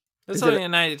 It's only a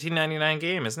 $19.99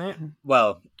 game, isn't it?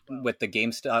 Well, with the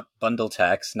GameStop bundle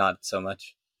tax, not so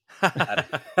much.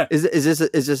 Is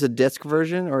this a disc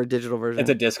version or a digital version? It's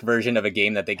a disc version of a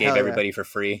game that they gave everybody for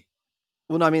free.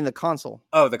 Well, no, I mean the console.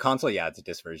 Oh, the console, yeah, it's a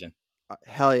disc version.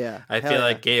 Hell yeah! I Hell feel yeah.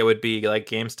 like it would be like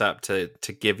GameStop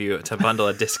to give you to bundle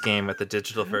a disc game with the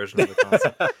digital version of the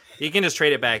console. You can just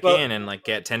trade it back in and like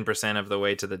get 10% of the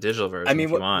way to the digital version. I mean,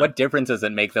 if you want. what difference does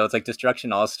it make though? It's like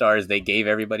Destruction All Stars. They gave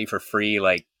everybody for free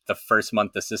like the first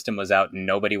month the system was out, and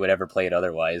nobody would ever play it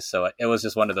otherwise. So it was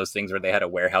just one of those things where they had a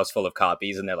warehouse full of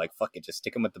copies, and they're like, "Fuck it, just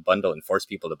stick them with the bundle and force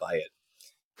people to buy it."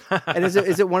 And is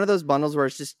it one of those bundles where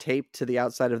it's just taped to the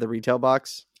outside of the retail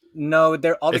box? No,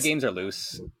 the games are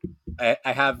loose. I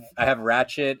have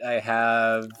Ratchet, I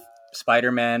have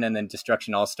Spider-Man, and then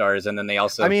Destruction All Stars, and then they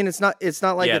also. I mean, it's not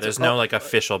like there's no like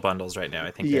official bundles right now.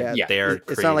 I think they're it's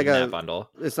creating not like that bundle.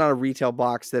 It's not a retail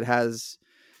box that has,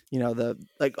 the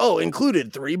like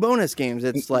included 3 bonus games.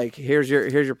 It's like here's your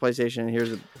PlayStation,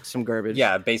 here's some garbage.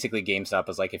 Yeah, basically GameStop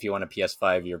is like if you want a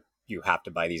PS5, you have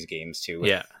to buy these games too.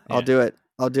 Yeah, I'll do it.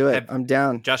 I'm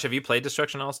down. Josh, have you played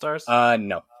Destruction All Stars?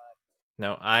 No.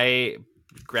 No, I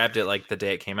grabbed it like the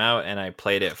day it came out, and I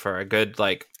played it for a good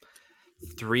like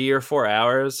 3 or 4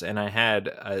 hours, and I had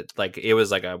it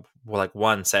was like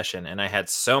one session, and I had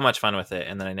so much fun with it,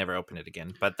 and then I never opened it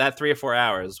again. But that 3 or 4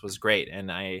 hours was great,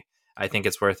 and I think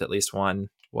it's worth at least one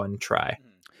try.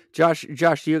 Josh,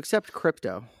 do you accept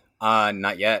crypto?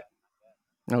 Not yet.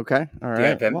 Okay, all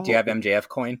right. Do you have MJF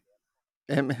coin?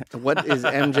 What is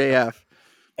MJF?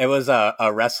 It was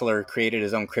a wrestler created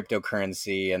his own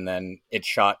cryptocurrency, and then it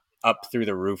shot up through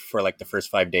the roof for like the first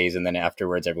 5 days, and then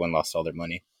afterwards, everyone lost all their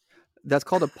money. That's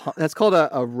called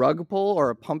a rug pull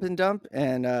or a pump and dump.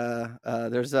 And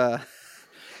there was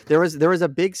a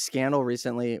big scandal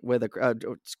recently with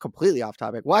it's completely off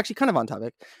topic. Well, actually, kind of on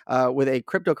topic. With a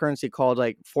cryptocurrency called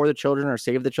like For the Children or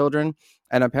Save the Children,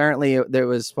 and apparently there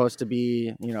was supposed to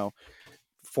be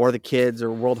for the kids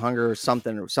or world hunger or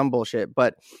something or some bullshit,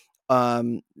 but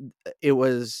it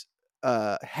was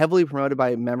heavily promoted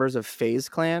by members of FaZe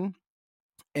Clan,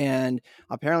 and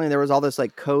apparently there was all this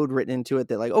like code written into it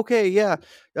that like, okay, yeah,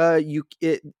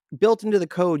 it built into the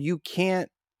code, you can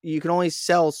only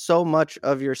sell so much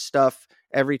of your stuff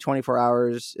every 24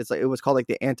 hours. It's like it was called like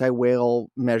the anti-whale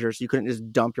measure, so you couldn't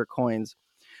just dump your coins.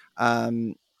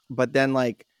 But then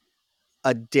like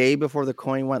a day before the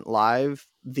coin went live,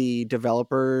 the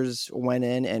developers went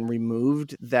in and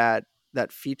removed that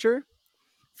feature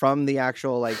from the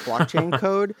actual like blockchain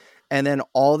code, and then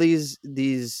all these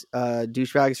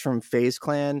douchebags from FaZe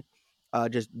Clan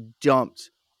just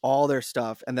dumped all their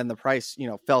stuff, and then the price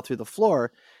fell through the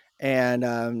floor. And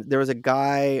there was a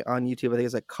guy on YouTube, I think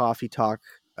it's like Coffee Talk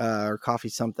or Coffee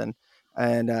something,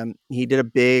 and he did a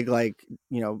big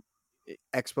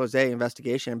expose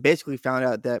investigation, and basically found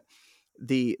out that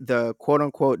the quote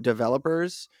unquote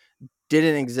developers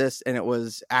didn't exist, and it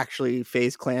was actually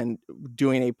FaZe Clan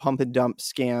doing a pump and dump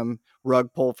scam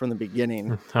rug pull from the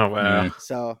beginning. Oh wow!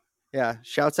 So yeah,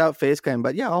 shouts out FaZe Clan.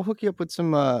 But yeah, I'll hook you up with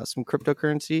some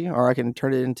cryptocurrency, or I can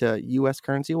turn it into U.S.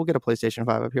 currency. We'll get a PlayStation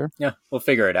 5 up here. Yeah, we'll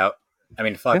figure it out. I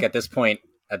mean, fuck. Yeah. At this point,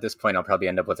 I'll probably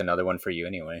end up with another one for you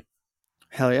anyway.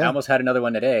 Hell yeah! I almost had another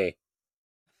one today.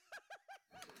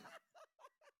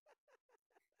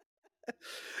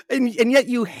 and yet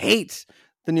you hate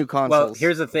the new consoles. Well,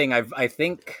 here's the thing. I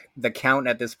think the count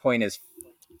at this point is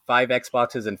 5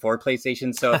 Xboxes and 4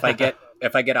 PlayStations. So if I get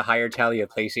a higher tally of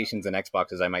PlayStations and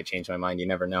Xboxes, I might change my mind. You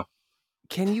never know.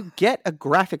 Can you get a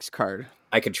graphics card?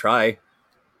 I could try.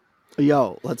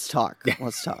 Yo, let's talk.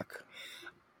 Let's talk.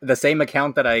 The same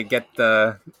account that I get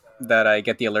the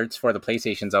alerts for the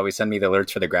PlayStations always send me the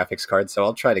alerts for the graphics card. So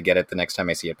I'll try to get it the next time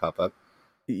I see it pop up.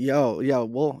 Yo,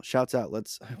 well, shouts out.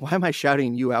 Why am I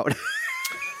shouting you out?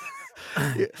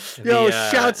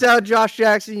 Shouts out Josh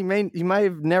Jackson. You might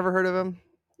have never heard of him.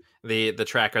 The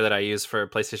tracker that I use for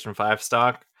PlayStation 5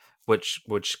 stock, which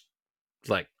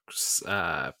like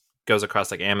goes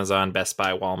across like Amazon, Best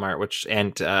Buy, Walmart,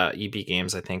 and EB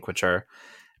Games, I think, which are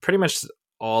pretty much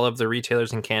all of the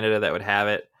retailers in Canada that would have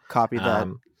it. Copy that.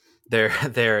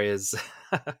 There is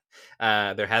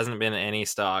there hasn't been any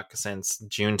stock since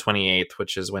June 28th,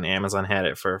 which is when Amazon had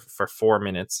it for 4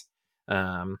 minutes.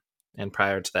 And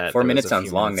prior to that, 4 minutes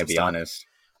sounds long, to be honest.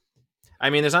 I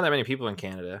mean, there's not that many people in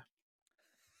Canada.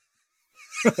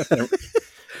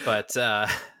 But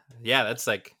yeah, that's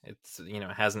like, it's,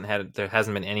 there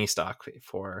hasn't been any stock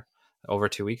for over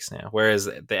 2 weeks now. Whereas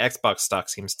the Xbox stock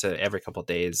seems to every couple of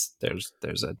days there's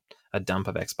a dump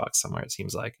of Xbox somewhere, it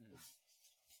seems like.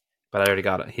 But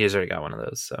he's already got one of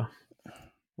those, so.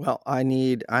 Well, I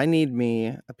need me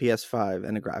a PS5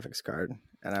 and a graphics card,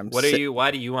 and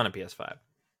why do you want a PS5?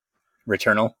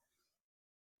 Returnal.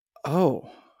 Oh.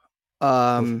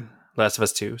 Last of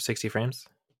Us 2, 60 frames?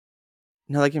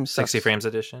 No, that game sucks. 60 frames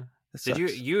edition? Did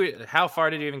you? How far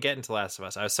did you even get into Last of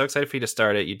Us? I was so excited for you to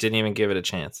start it. You didn't even give it a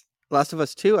chance. Last of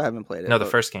Us 2, I haven't played it. No, the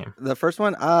first game. The first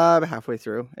one, halfway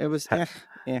through. It was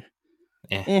Yeah.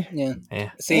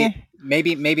 See,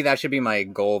 maybe that should be my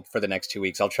goal for the next 2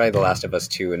 weeks. I'll try The Last of Us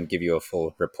 2 and give you a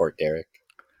full report, Derek.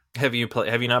 Have you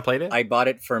not played it? I bought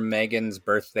it for Megan's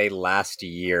birthday last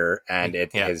year, and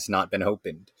it has not been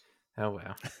opened. Oh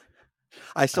wow!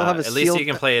 I still have a. At least you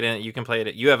can play it. You can play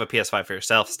it. You have a PS5 for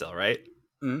yourself still, right?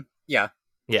 Yeah.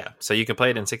 Yeah, so you can play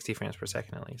it in 60 frames per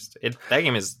second at least. That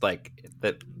game is like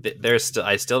that. There's still.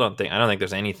 I don't think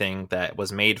there's anything that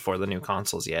was made for the new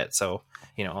consoles yet. So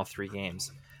all 3 games,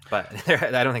 but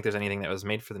I don't think there's anything that was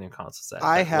made for the new consoles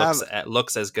that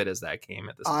looks as good as that game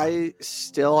at this point. I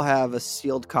still have a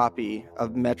sealed copy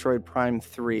of Metroid Prime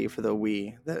 3 for the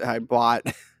Wii that I bought,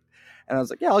 and I was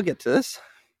like, yeah, I'll get to this.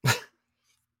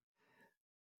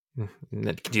 Do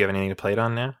you have anything to play it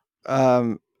on now?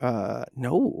 No.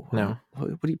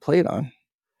 What do you play it on?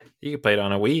 You can play it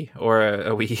on a Wii or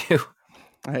a Wii U.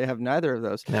 I have neither of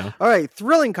those. No. All right,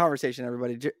 thrilling conversation,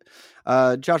 everybody.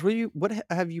 Josh, what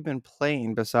have you been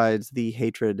playing besides the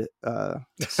Hatred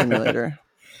simulator?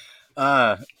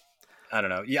 I don't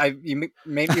know. You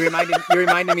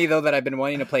reminded me though that I've been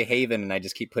wanting to play Haven, and I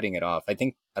just keep putting it off. I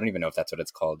don't even know if that's what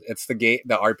it's called. It's the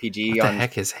RPG. What the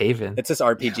heck is Haven? It's this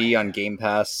RPG on Game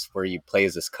Pass where you play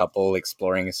as this couple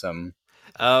exploring some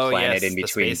planet in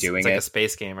between doing it's like a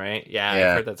space game, right? Yeah,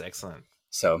 I've heard that's excellent.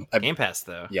 So Game Pass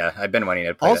though. Yeah, I've been wanting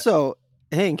to play. Also,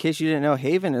 hey, in case you didn't know,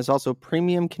 Haven is also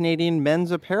premium Canadian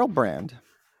men's apparel brand.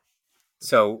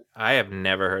 So I have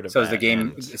never heard of. So the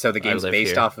game's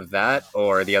based off of that,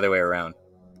 or the other way around?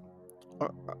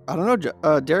 I don't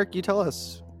know, Derek. You tell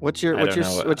us. What's your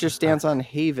stance on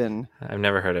Haven? I've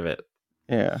never heard of it.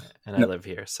 Yeah, and I live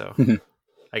here, so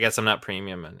I guess I'm not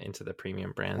premium and into the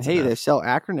premium brands. Hey, they sell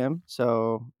acronym,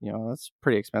 so that's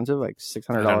pretty expensive, like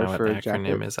 $600 for a jacket.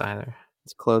 Acronym is either.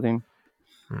 It's clothing.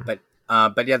 But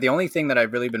yeah, the only thing that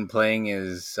I've really been playing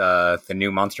is the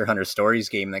new Monster Hunter Stories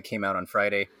game that came out on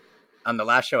Friday. On the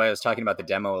last show, I was talking about the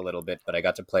demo a little bit, but I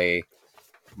got to play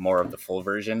more of the full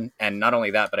version. And not only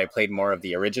that, but I played more of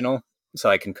the original, so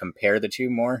I can compare the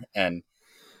two more. And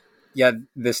yeah,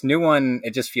 this new one,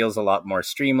 it just feels a lot more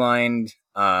streamlined.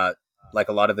 Like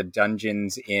a lot of the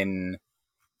dungeons in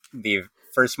the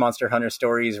first Monster Hunter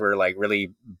Stories were like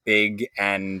really big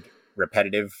and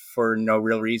repetitive for no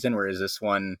real reason, whereas this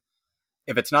one,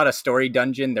 if it's not a story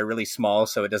dungeon, they're really small,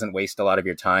 so it doesn't waste a lot of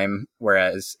your time.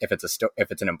 Whereas if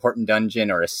it's an important dungeon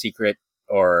or a secret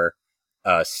or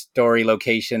a story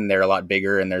location, they're a lot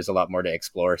bigger and there's a lot more to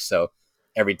explore. So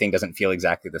everything doesn't feel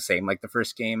exactly the same like the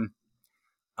first game.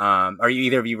 Are you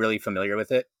either of you really familiar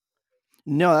with it?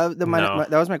 No,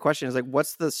 that was my question. Is like,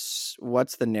 what's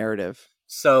the narrative?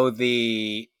 So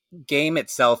the game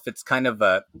itself, it's kind of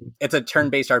it's a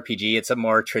turn-based RPG. It's a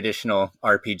more traditional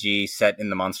RPG set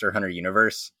in the Monster Hunter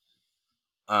universe.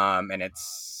 And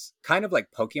it's kind of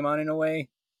like Pokemon in a way.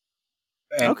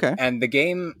 Okay. And the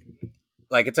game,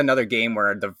 like, it's another game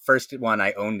where the first one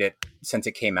I owned it since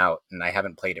it came out, and I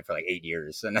haven't played it for like 8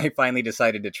 years. And I finally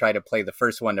decided to try to play the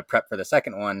first one to prep for the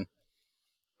second one.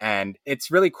 And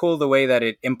it's really cool the way that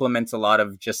it implements a lot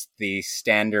of just the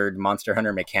standard Monster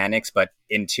Hunter mechanics, but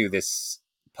into this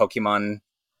Pokemon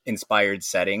inspired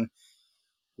setting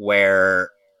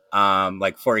where,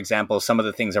 like, for example, some of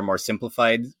the things are more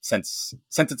simplified since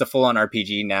it's a full on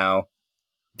RPG now.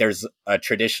 There's a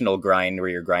traditional grind where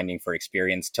you're grinding for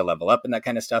experience to level up and that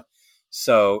kind of stuff.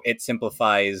 So it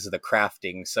simplifies the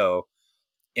crafting. So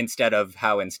instead of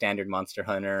how in standard Monster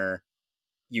Hunter,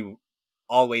 you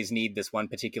always need this one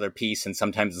particular piece, and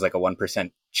sometimes it's like a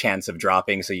 1% chance of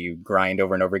dropping. So you grind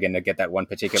over and over again to get that one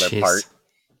particular part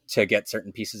to get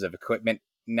certain pieces of equipment.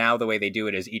 Now the way they do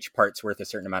it is each part's worth a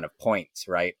certain amount of points,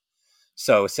 right?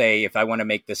 So say if I want to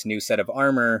make this new set of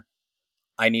armor,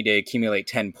 I need to accumulate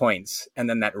 10 points, and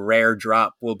then that rare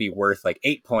drop will be worth like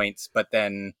 8 points. But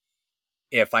then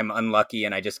if I'm unlucky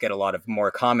and I just get a lot of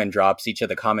more common drops, each of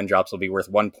the common drops will be worth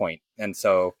 1 point. And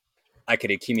so I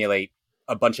could accumulate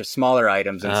a bunch of smaller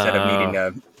items instead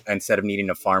of needing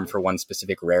to farm for one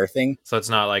specific rare thing. So it's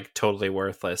not like totally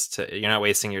worthless you're not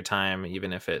wasting your time,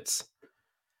 even if it's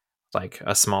like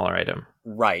a smaller item.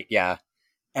 Right. Yeah.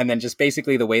 And then just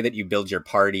basically the way that you build your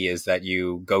party is that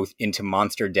you go into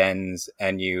monster dens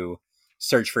and you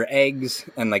search for eggs,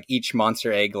 and like each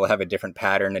monster egg will have a different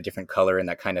pattern, a different color, and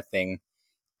that kind of thing.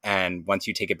 And once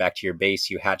you take it back to your base,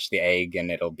 you hatch the egg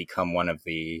and it'll become one of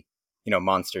the,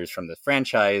 monsters from the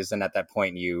franchise. And at that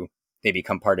point they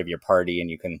become part of your party and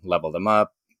you can level them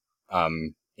up,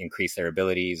 increase their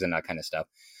abilities and that kind of stuff.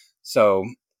 So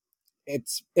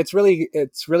it's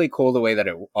really cool the way that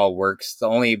it all works. The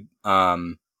only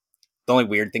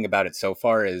weird thing about it so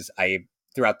far is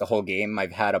throughout the whole game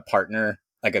I've had a partner,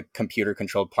 like a computer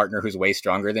controlled partner who's way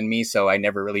stronger than me, so I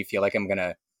never really feel like I'm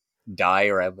gonna die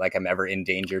or like I'm ever in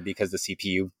danger because the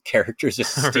CPU characters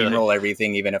just steamroll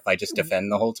everything, even if I just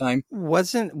defend the whole time.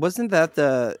 Wasn't that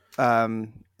the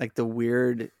like the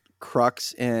weird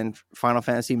crux in Final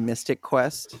Fantasy Mystic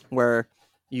Quest where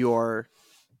your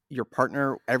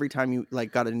partner, every time you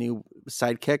like got a new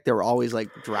sidekick, they were always like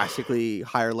drastically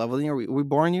higher level than you? Are we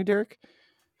boring you, Derek?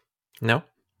 No.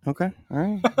 Okay, all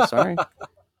right. Sorry.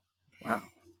 Wow.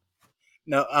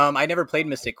 No, I never played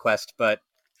Mystic Quest, but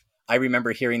I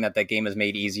remember hearing that game is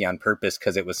made easy on purpose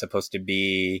because it was supposed to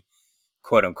be,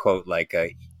 quote unquote, like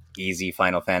a easy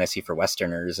Final Fantasy for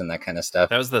Westerners and that kind of stuff.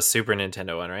 That was the Super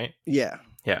Nintendo one, right? Yeah.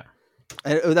 Yeah.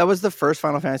 That was the first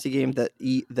Final Fantasy game that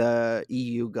the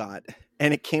EU got,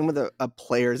 and it came with a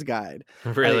player's guide.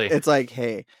 Really? It's like,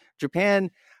 hey, Japan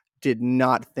did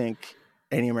not think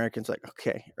any Americans like,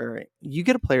 okay, all right, you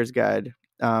get a player's guide.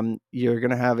 You're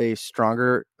gonna have a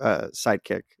stronger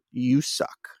sidekick. You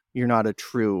suck. You're not a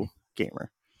true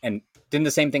gamer. And didn't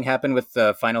the same thing happen with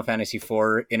the Final Fantasy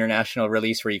IV international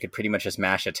release where you could pretty much just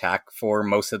mash attack for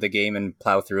most of the game and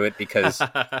plow through it because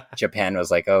Japan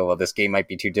was like, oh, well, this game might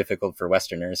be too difficult for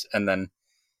Westerners. And then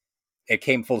it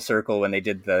came full circle when they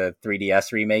did the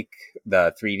 3DS remake,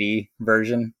 the 3D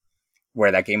version,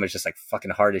 where that game was just like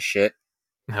fucking hard as shit.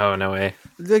 Oh, no way.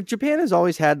 Like Japan has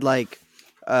always had like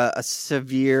a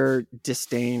severe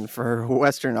disdain for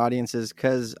Western audiences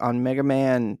because on Mega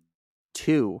Man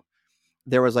 2,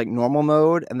 there was like normal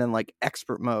mode and then like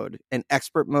expert mode. And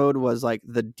expert mode was like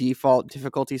the default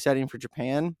difficulty setting for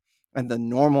Japan. And the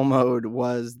normal mode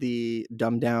was the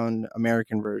dumbed down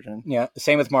American version. Yeah,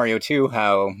 same with Mario 2,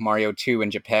 how Mario 2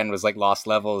 in Japan was like lost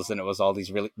levels and it was all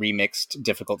these really remixed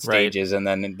difficult stages. Right. And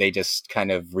then they just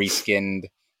kind of reskinned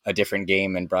a different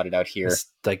game and brought it out here.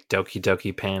 It's like Doki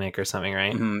Doki Panic or something,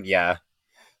 right? Mm-hmm, yeah.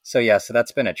 So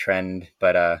that's been a trend.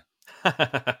 But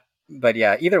but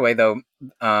yeah, either way though,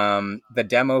 the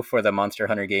demo for the Monster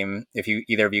Hunter game, if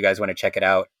either of you guys want to check it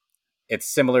out, it's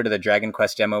similar to the Dragon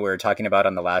Quest demo we were talking about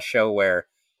on the last show, where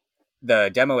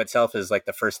the demo itself is like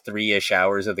the first 3-ish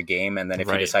hours of the game, and then if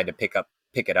you decide to pick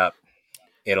it up,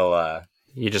 it'll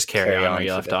you just carry on where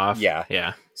you left off.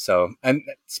 Yeah. So and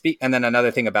then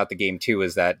another thing about the game too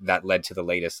is that led to the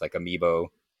latest like amiibo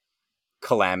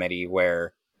calamity,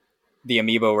 where the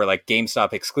amiibo were like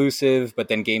GameStop exclusive, but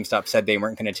then GameStop said they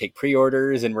weren't going to take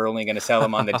pre-orders and we're only going to sell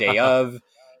them on the day of,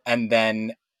 and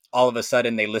then all of a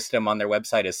sudden they listed them on their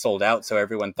website as sold out, so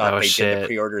everyone thought did the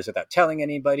pre-orders without telling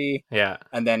anybody. Yeah.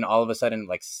 And then all of a sudden,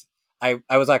 like, I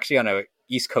was actually on a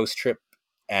East Coast trip,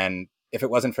 and if it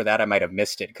wasn't for that, I might have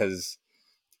missed it, because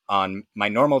on my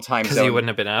normal time zone, you wouldn't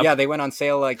have been up. Yeah, they went on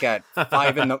sale like at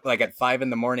 5 in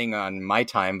the morning on my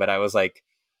time, but I was like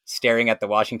staring at the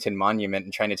Washington Monument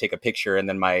and trying to take a picture, and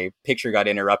then my picture got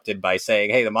interrupted by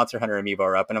saying, "Hey, the Monster Hunter amiibo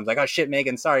are up," and I'm like, "Oh shit,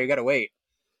 Megan, sorry, you gotta wait."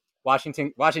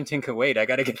 Washington can wait. I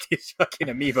gotta get these fucking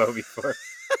amiibo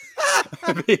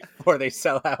before they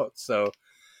sell out. So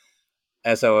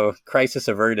crisis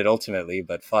averted ultimately,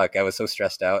 but fuck, I was so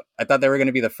stressed out. I thought they were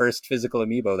gonna be the first physical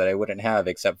amiibo that I wouldn't have,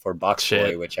 except for Box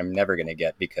Boy, which I'm never gonna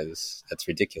get because that's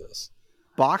ridiculous.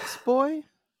 Box Boy?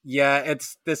 Yeah,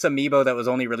 it's this amiibo that was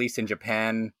only released in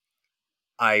Japan.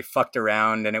 I fucked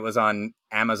around and it was on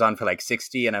Amazon for like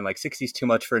 $60, and I'm like, $60's too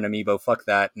much for an amiibo, fuck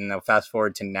that. And I'll fast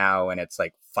forward to now and it's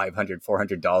like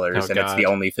 $500-$400, and it's the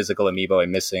only physical amiibo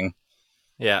I'm missing.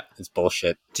 Yeah, it's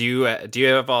bullshit. Do you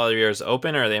have all of yours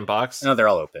open, or are they in box? No, they're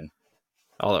all open.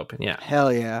 All open, yeah.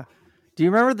 Hell yeah. Do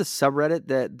you remember the subreddit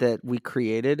that we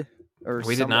created? Or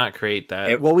we did not create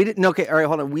that. We didn't. Okay, all right,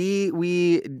 hold on. We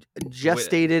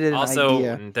gestated an idea.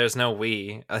 Also, there's no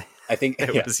we. I think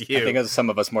it was you. I think it was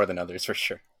some of us more than others, for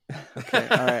sure. Okay,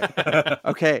 all right.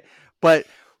 Okay, but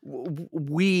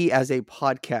we as a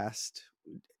podcast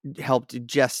helped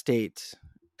gestate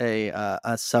a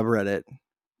subreddit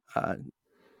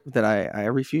that I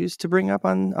refused to bring up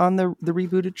on the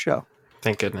rebooted show.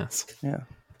 Thank goodness. Yeah.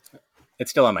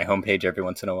 It's still on my homepage every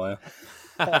once in a while.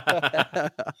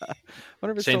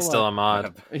 Shane's still a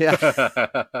mod. Yeah.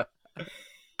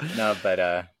 No,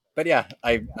 but yeah,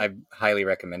 I highly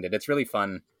recommend it. It's really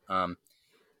fun.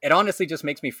 It honestly just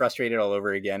makes me frustrated all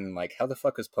over again. Like, how the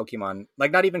fuck is Pokemon,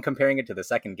 like, not even comparing it to the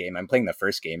second game, I'm playing the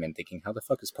first game and thinking, how the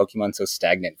fuck is Pokemon so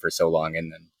stagnant for so long?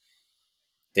 And then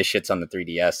this shit's on the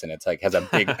 3DS and it's like has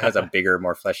a bigger,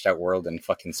 more fleshed out world than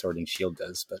fucking Sword and Shield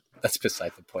does, but that's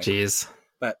beside the point. Jeez.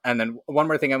 And then one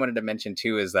more thing I wanted to mention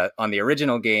too is that on the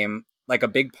original game, like a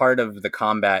big part of the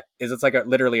combat is it's like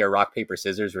literally a rock paper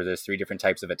scissors where there's 3 different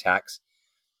types of attacks.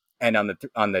 And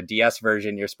on the DS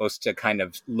version, you're supposed to kind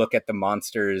of look at the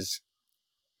monster's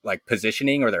like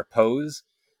positioning or their pose,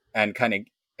 and kind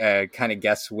of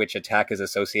guess which attack is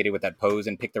associated with that pose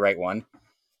and pick the right one.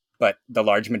 But the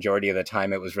large majority of the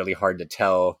time, it was really hard to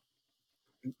tell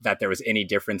that there was any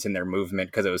difference in their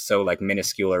movement because it was so like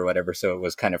minuscule or whatever. So it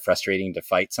was kind of frustrating to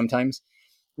fight sometimes.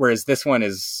 Whereas this one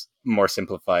is more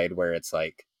simplified, where it's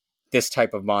like this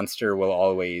type of monster will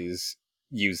always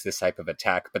use this type of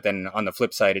attack. But then on the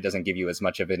flip side, it doesn't give you as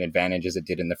much of an advantage as it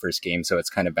did in the first game. So it's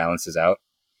kind of balances out.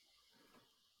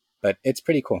 But it's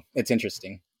pretty cool. It's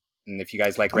interesting. And if you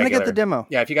guys like regular... I'm going to get the demo.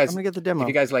 Yeah, I'm going to get the demo. If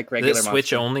you guys like regular Is it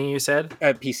Switch monster, only, you said?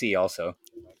 PC also.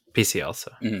 PC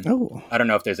also. Mm-hmm. Oh, I don't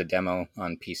know if there's a demo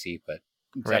on PC, but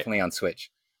definitely on Switch.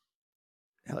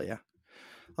 hell yeah.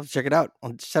 I'll check it out.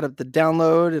 I'll set up the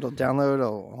download. It'll download.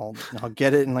 I'll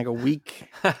get it in like a week.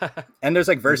 And there's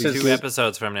like versus... 2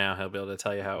 episodes from now, he'll be able to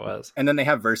tell you how it was. And then they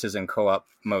have versus and co-op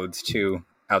modes too,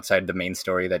 outside the main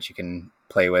story that you can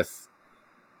play with.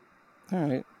 All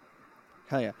right.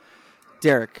 Hell yeah.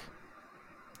 Derek,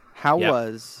 how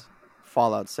was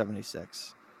Fallout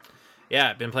 76? Yeah,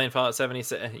 I've been playing Fallout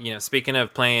 76. You know, speaking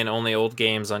of playing only old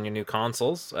games on your new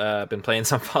consoles, I've been playing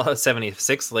some Fallout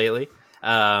 76 lately.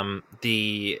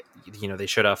 They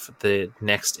showed off the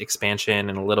next expansion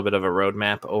and a little bit of a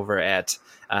roadmap over at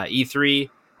E3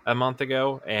 a month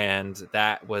ago, and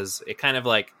that was it. Kind of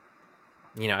like,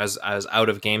 you know, I was out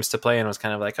of games to play and was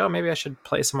kind of like, oh, maybe I should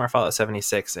play some more Fallout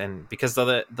 76. And because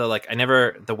the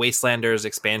Wastelanders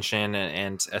expansion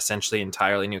and essentially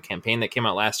entirely new campaign that came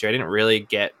out last year, I didn't really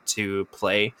get to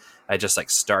play. I just like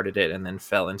started it and then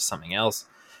fell into something else.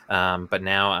 But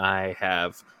now I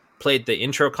have played the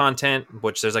intro content,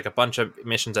 which there's like a bunch of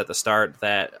missions at the start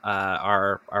that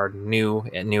are new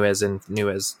as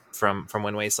from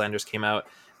when Wastelanders came out.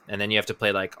 And then you have to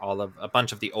play like a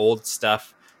bunch of the old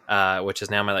stuff, which is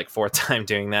now my like 4th time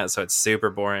doing that. So it's super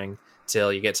boring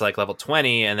till you get to like level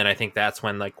 20. And then I think that's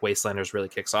when like Wastelanders really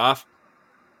kicks off.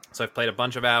 So I've played a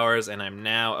bunch of hours and I'm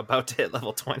now about to hit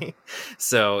level 20.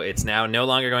 So it's now no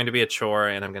longer going to be a chore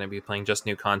and I'm going to be playing just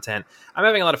new content. I'm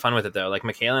having a lot of fun with it though. Like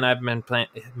Michaela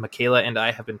and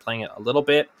I have been playing it a little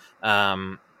bit.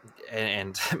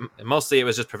 And mostly it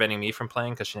was just preventing me from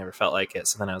playing because she never felt like it.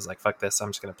 So then I was like, fuck this, I'm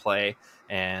just going to play.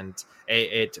 And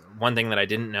one thing that I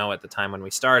didn't know at the time when we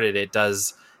started, it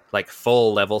does like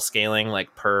full level scaling,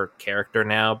 like per character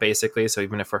now, basically. So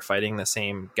even if we're fighting the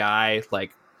same guy,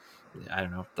 like, I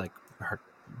don't know, like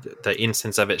the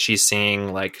instance of it she's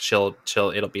seeing, like it'll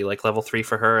be like level 3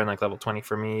 for her and like level 20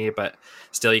 for me, but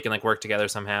still you can like work together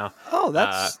somehow. Oh,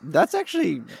 that's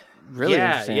actually really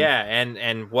interesting. Yeah.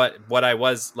 And what I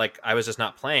was like, I was just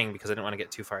not playing because I didn't want to get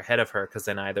too far ahead of her, because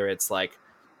then either it's like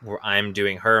where I'm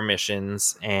doing her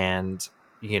missions and,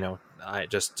 you know, I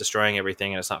just destroying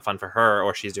everything and it's not fun for her,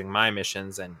 or she's doing my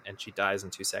missions and she dies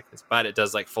in 2 seconds. But it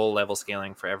does like full level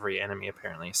scaling for every enemy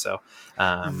apparently. So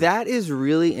that is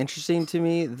really interesting to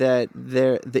me that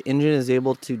the engine is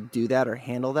able to do that or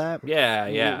handle that.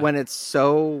 Yeah. When it's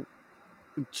so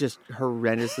just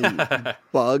horrendously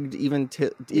bugged even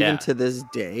to this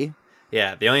day.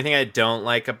 Yeah, the only thing I don't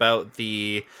like about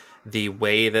the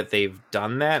way that they've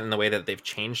done that and the way that they've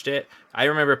changed it, I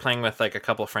remember playing with like a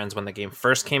couple friends when the game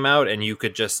first came out, and you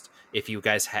could just, if you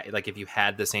guys if you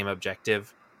had the same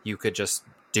objective, you could just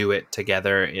do it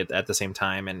together at the same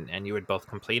time and you would both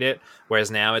complete it.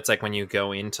 Whereas now it's like when you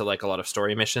go into like a lot of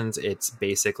story missions, it's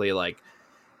basically like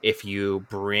if you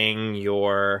bring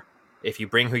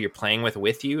who you're playing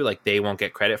with you, like they won't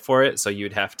get credit for it. So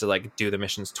you'd have to like do the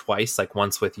missions twice, like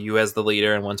once with you as the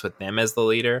leader and once with them as the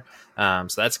leader. So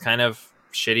that's kind of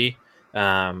shitty.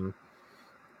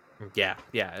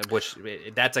 Which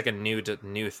that's like a new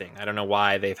thing. I don't know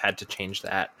why they've had to change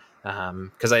that.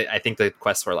 Because I think the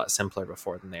quests were a lot simpler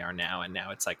before than they are now. And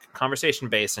now it's like conversation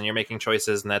based and you're making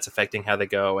choices and that's affecting how they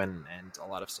go and a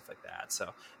lot of stuff like that.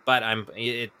 So, but I'm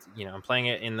playing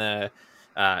it in the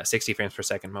 60 frames per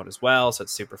second mode as well, so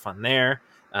it's super fun there.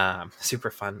 Super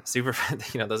fun.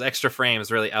 Those extra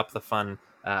frames really up the fun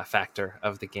factor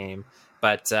of the game.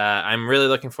 But I'm really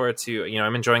looking forward to,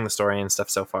 I'm enjoying the story and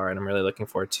stuff so far, and I'm really looking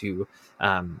forward to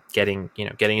getting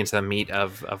into the meat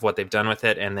of what they've done with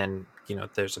it. And then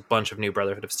there's a bunch of new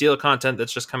Brotherhood of Steel content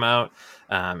that's just come out,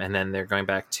 and then they're going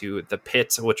back to the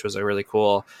Pit, which was a really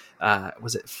cool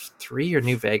was it 3 or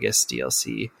New Vegas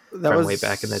DLC that was way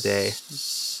back in the day?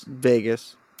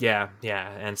 Vegas. Yeah,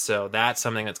 and so that's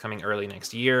something that's coming early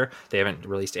next year. They haven't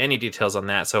released any details on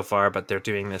that so far, but they're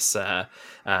doing this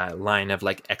line of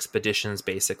like expeditions,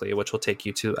 basically, which will take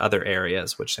you to other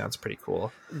areas, which sounds pretty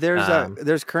cool.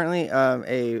 There's currently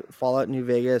a Fallout New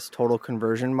Vegas total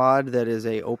conversion mod that is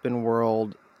a open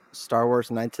world Star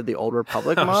Wars Knights of the Old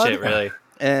Republic Oh mod. shit, really?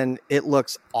 And it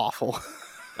looks awful.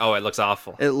 Oh, it looks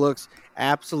awful. It looks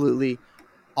absolutely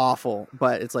awful,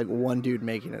 but it's like one dude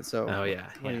making it. So oh yeah,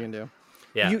 what are you gonna do?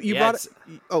 Yeah, you brought it.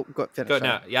 Oh, go finish. Go,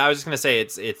 no, yeah, I was just gonna say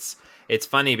it's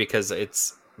funny because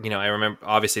it's, you know, I remember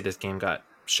obviously this game got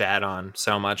shat on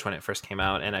so much when it first came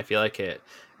out, and I feel like it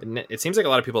seems like a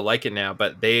lot of people like it now,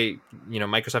 but they, you know,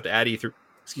 Microsoft Ad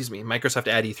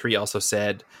E3 also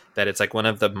said that it's like one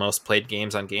of the most played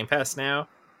games on Game Pass now,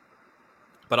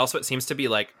 but also it seems to be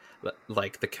like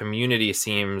the community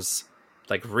seems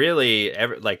like really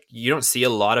like you don't see a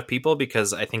lot of people,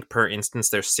 because I think per instance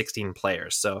there's 16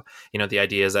 players, so you know the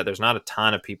idea is that there's not a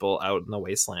ton of people out in the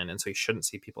wasteland, and so you shouldn't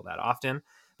see people that often.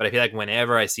 But I feel like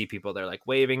whenever I see people, they're like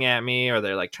waving at me, or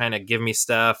they're like trying to give me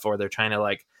stuff, or they're trying to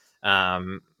like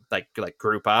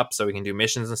group up so we can do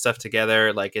missions and stuff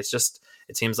together. Like it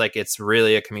seems like it's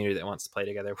really a community that wants to play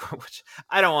together, which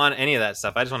I don't want any of that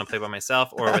stuff. I just want to play by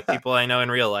myself or with people I know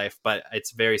in real life, but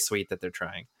it's very sweet that they're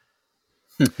trying.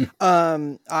 You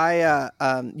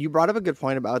brought up a good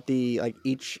point about the like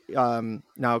each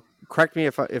now correct me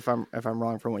if I'm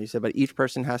wrong from what you said, but each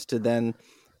person has to then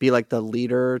be like the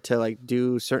leader to like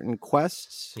do certain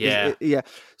quests. Yeah.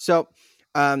 So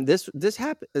this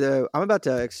happened. I'm about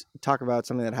to talk about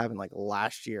something that happened like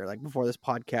last year, like before this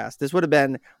podcast. This would have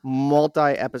been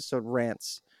multi-episode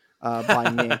rants by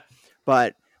me,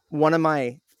 but one of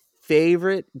my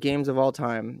favorite games of all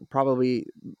time, probably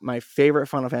my favorite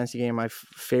Final Fantasy game, my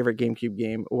favorite GameCube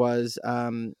game was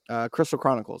Crystal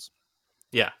Chronicles.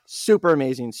 Yeah. Super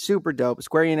amazing, super dope.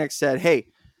 Square Enix said, hey,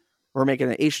 we're making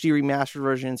an HD remastered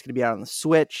version. It's going to be out on the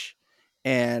Switch.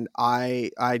 And I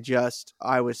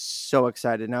was so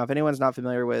excited. Now, if anyone's not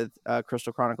familiar with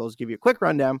Crystal Chronicles, give you a quick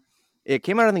rundown. It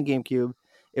came out on the GameCube.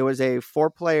 It was a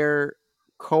 4-player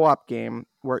co-op game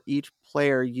where each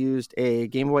player used a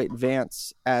Game Boy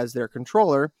Advance as their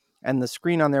controller, and the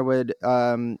screen on there would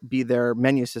be their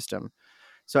menu system.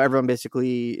 So everyone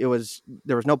basically, there was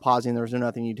no pausing, there was no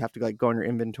nothing. You'd have to like go in your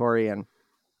inventory and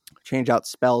change out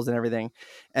spells and everything.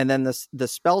 And then the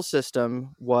spell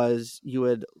system was you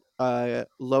would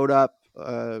load up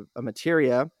a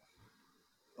materia,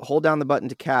 hold down the button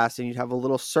to cast, and you'd have a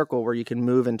little circle where you can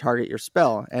move and target your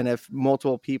spell. And if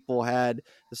multiple people had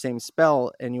the same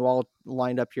spell and you all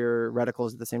lined up your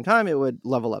reticles at the same time, it would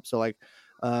level up. So like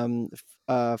Fire,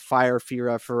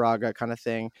 Fira, Firaga kind of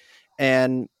thing.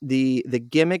 And the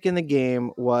gimmick in the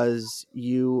game was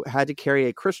you had to carry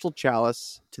a crystal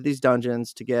chalice to these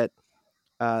dungeons to get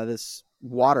this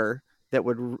water that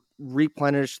would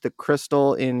replenish the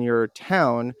crystal in your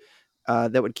town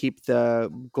that would keep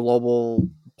the global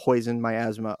poison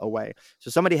miasma away. So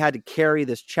somebody had to carry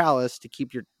this chalice to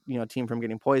keep your team from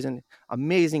getting poisoned.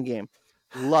 Amazing game.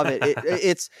 Love it.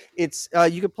 It's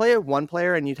you could play it one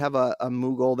player and you'd have a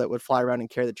Moogle that would fly around and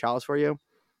carry the chalice for you.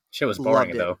 Shit was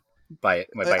boring though. By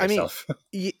yourself.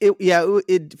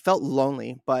 It felt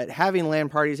lonely, but having LAN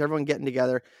parties, everyone getting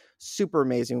together, super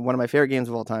amazing. One of my favorite games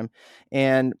of all time.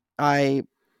 And Square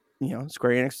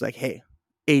Enix was like, hey,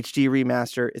 HD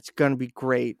remaster, it's gonna be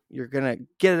great. You're gonna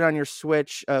get it on your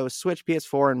Switch, Switch,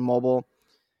 PS4, and mobile.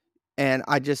 And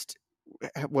I just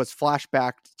was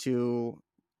flashbacked to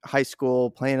high school,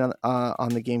 playing on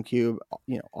the GameCube.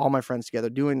 All my friends together,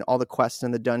 doing all the quests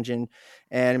in the dungeon,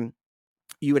 and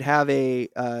you would have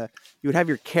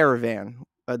your caravan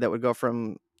that would go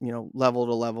from level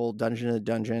to level, dungeon to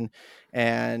dungeon,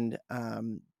 and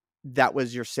that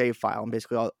was your save file. And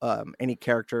basically, any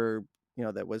character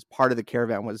that was part of the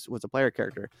caravan was a player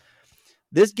character.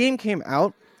 This game came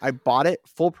out. I bought it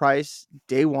full price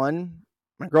day one.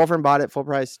 My girlfriend bought it full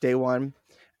price day one,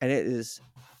 and it is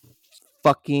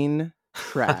fucking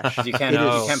trash. You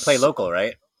can't play local,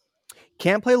 right?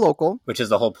 Can't play local, which is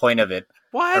the whole point of it.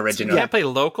 What? Original. You can't play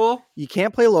local? You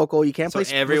can't play local. You can't play.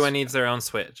 So everyone needs their own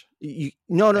Switch.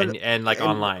 No, and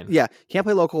online. Yeah, can't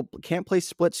play local. Can't play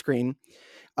split screen.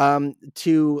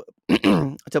 To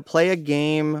play a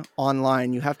game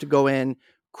online, you have to go in,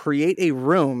 create a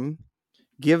room,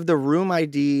 give the room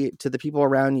ID to the people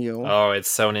around you. Oh, it's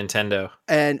so Nintendo.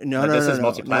 And this is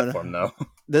multi-platform though.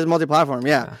 This is multi-platform.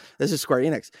 Yeah, this is Square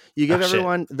Enix. You give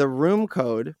everyone the room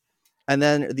code, and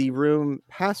then the room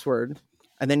password,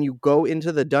 and then you go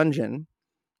into the dungeon,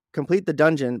 complete the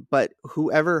dungeon. But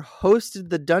whoever hosted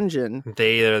the dungeon,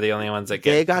 they are the only ones that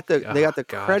they got the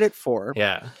credit for.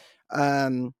 Yeah.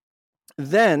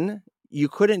 Then you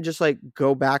couldn't just like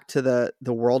go back to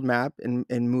the world map and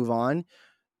move on.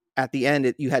 At the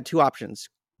end, you had two options: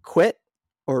 quit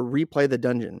or replay the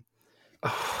dungeon.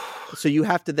 So you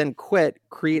have to then quit,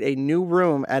 create a new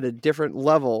room at a different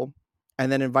level,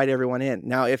 and then invite everyone in.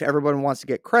 Now, if everyone wants to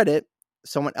get credit,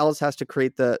 someone else has to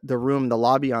create the room, the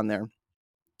lobby on there.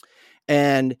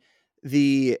 And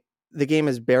the game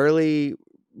is barely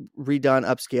redone,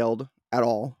 upscaled at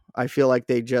all. I feel like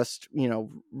they just,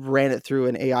 ran it through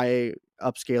an AI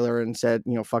upscaler and said,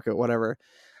 fuck it, whatever.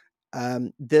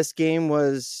 This game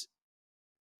was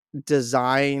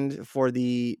designed for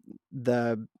the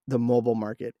mobile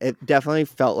market. It definitely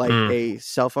felt like a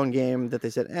cell phone game that they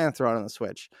said, throw it on the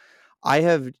Switch. I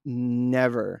have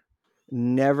never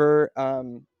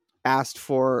asked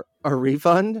for a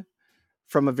refund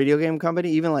from a video game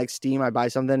company. Even like Steam, I buy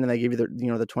something and they give you the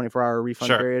 24-hour refund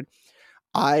period.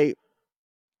 I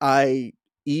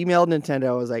emailed Nintendo.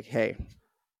 I was like, hey,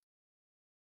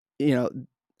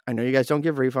 I know you guys don't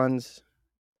give refunds,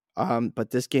 but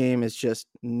this game is just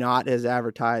not as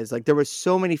advertised. Like there was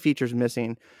so many features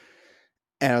missing,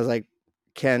 and I was like,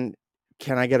 can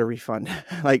I get a refund?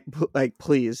 like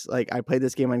please. Like I played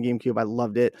this game on GameCube. I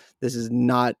loved it. This is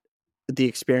not the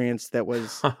experience that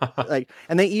was like.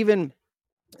 And they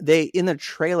in the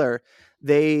trailer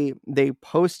they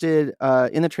posted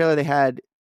in the trailer they had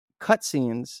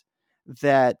cutscenes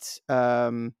that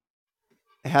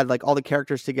had like all the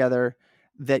characters together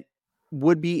that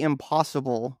would be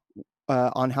impossible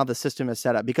on how the system is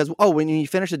set up, because when you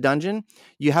finish a dungeon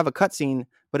you have a cutscene,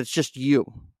 but it's just you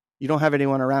don't have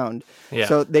anyone around.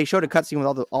 So they showed a cutscene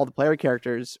with all the player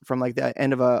characters from like the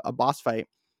end of a boss fight.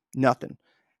 Nothing.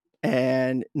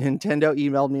 And Nintendo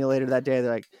emailed me later that day.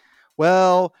 They're like,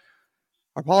 well,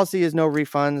 our policy is no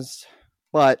refunds,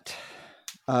 but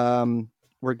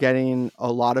we're getting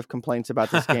a lot of complaints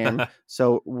about this game,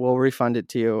 so we'll refund it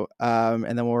to you,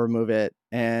 and then we'll remove it.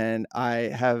 And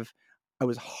I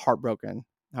was heartbroken.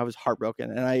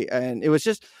 And it was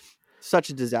just such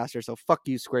a disaster. So fuck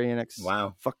you, Square Enix.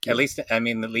 Wow. Fuck you. At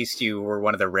least you were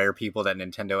one of the rare people that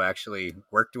Nintendo actually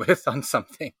worked with on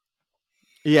something.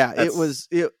 Yeah, it was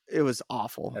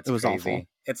awful. It was crazy. awful.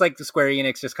 It's like the Square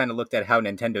Enix just kind of looked at how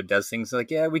Nintendo does things.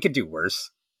 Like, yeah, we could do worse.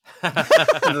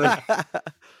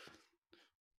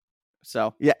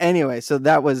 So yeah. Anyway, so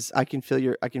that was. I can feel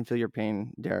your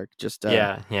pain, Derek. Just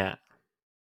yeah. Anyway.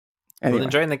 Well,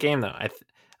 enjoying the game though.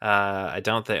 I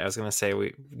don't think I was gonna say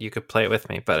you could play it with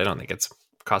me, but I don't think it's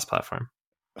cross-platform.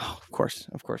 Oh, of course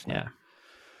not.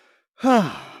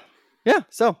 Yeah. Yeah.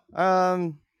 So,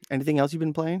 anything else you've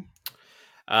been playing?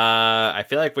 I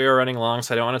feel like we were running long,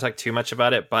 so I don't want to talk too much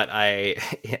about it. But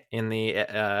in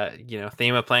the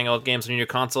theme of playing old games on new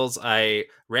consoles, I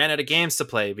ran out of games to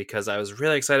play because I was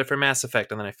really excited for Mass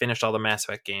Effect, and then I finished all the Mass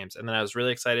Effect games, and then I was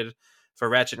really excited for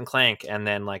Ratchet and Clank, and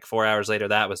then like 4 hours later,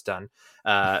 that was done.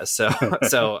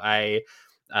 So I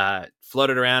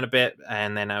floated around a bit,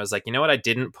 and then I was like, you know what, I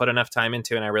didn't put enough time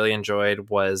into, and I really enjoyed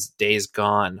was Days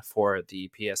Gone for the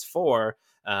PS4.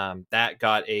 That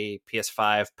got a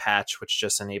PS5 patch, which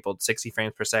just enabled 60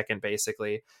 frames per second,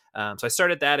 basically. So I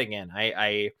started that again.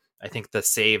 I think the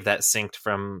save that synced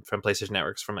from PlayStation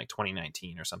Networks from like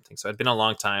 2019 or something. So it'd been a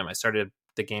long time. I started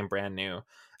the game brand new.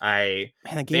 The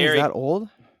game is that old?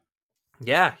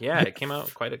 Yeah, it came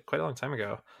out quite a long time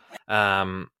ago.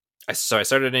 I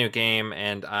started a new game,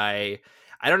 and I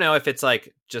don't know if it's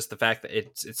like just the fact that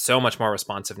it's so much more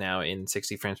responsive now in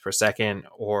 60 frames per second,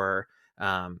 or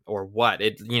what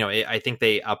I think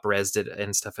they up-resed it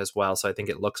and stuff as well, so I think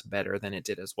it looks better than it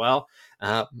did as well.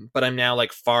 But I'm now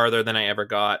like farther than I ever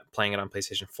got playing it on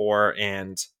PlayStation 4,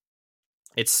 and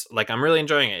it's like I'm really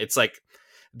enjoying it. It's like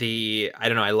I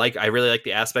don't know, I really like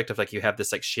the aspect of like you have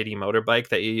this like shitty motorbike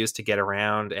that you use to get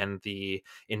around, and the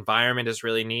environment is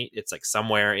really neat. It's like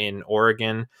somewhere in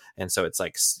Oregon, and so it's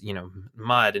like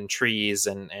mud and trees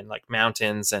and like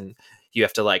mountains, and you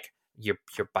have to like your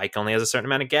bike only has a certain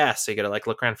amount of gas, so you gotta like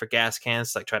look around for gas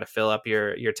cans to like try to fill up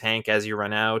your tank as you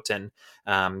run out, and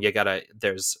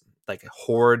there's like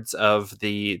hordes of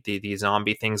the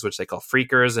zombie things, which they call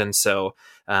freakers, and so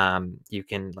you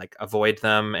can like avoid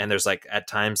them, and there's like at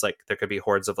times like there could be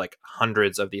hordes of like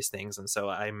hundreds of these things, and so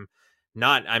I'm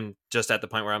just at the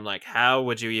point where I'm like, how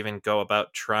would you even go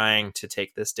about trying to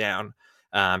take this down,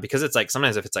 because it's like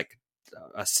sometimes if it's like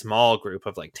a small group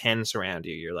of like 10 surround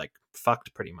you, you're like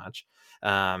fucked pretty much.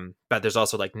 But there's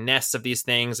also like nests of these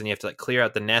things, and you have to like clear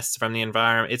out the nests from the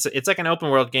environment. It's like an open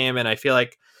world game, and I feel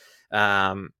like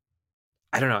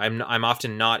I don't know, I'm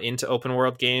often not into open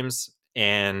world games,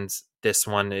 and this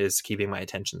one is keeping my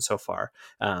attention so far.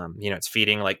 It's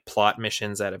feeding like plot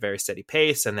missions at a very steady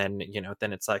pace, and then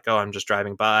then it's like, oh, I'm just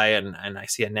driving by and I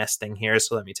see a nest thing here,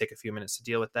 so let me take a few minutes to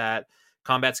deal with that.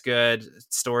 Combat's good,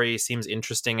 story seems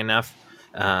interesting enough.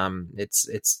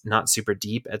 It's not super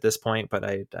deep at this point, but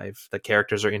the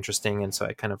characters are interesting, and so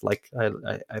I kind of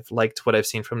I've liked what I've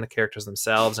seen from the characters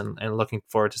themselves, and looking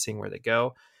forward to seeing where they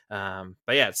go.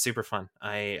 But yeah, it's super fun.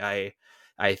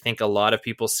 I think a lot of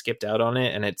people skipped out on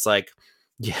it, and it's like,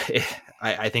 yeah,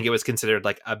 I think it was considered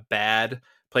like a bad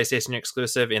PlayStation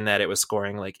exclusive in that it was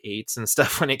scoring like 8s and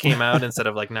stuff when it came out instead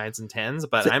of like 9s and 10s.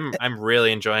 But I'm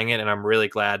really enjoying it, and I'm really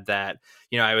glad that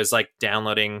I was like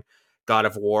downloading God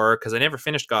of War, because I never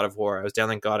finished God of War. I was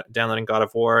downloading God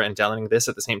of War and downloading this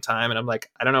at the same time, and I'm like,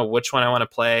 I don't know which one I want to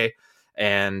play,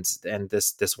 and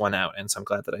this one out, and so I'm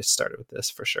glad that I started with this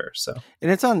for sure. So,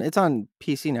 and it's on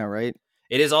PC now, right?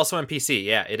 It is also on PC.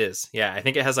 Yeah, it is. Yeah, I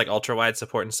think it has like ultra wide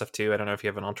support and stuff too. I don't know if you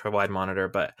have an ultra wide monitor,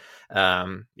 but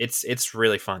it's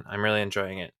really fun. I'm really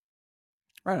enjoying it.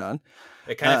 Right on.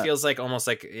 It kind of feels like almost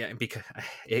like, yeah, because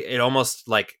it almost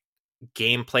like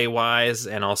gameplay wise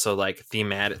and also like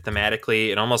thematically,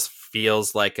 it almost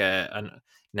feels like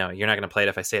no, you're not going to play it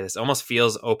if I say this. It almost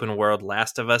feels open world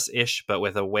Last of Us ish, but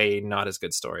with a way not as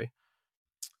good story.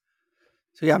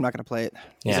 So yeah, I'm not going to play it.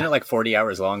 Yeah. Isn't it like 40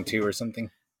 hours long too, or something?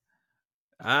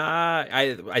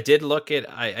 I did look at,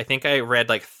 I think I read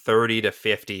like 30 to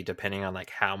 50 depending on like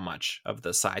how much of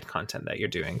the side content that you're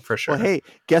doing, for sure. Well, hey,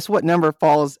 guess what number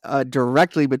falls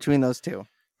directly between those two?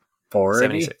 40?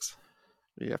 76.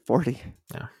 Yeah, 40.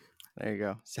 Yeah. There you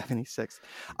go. 76.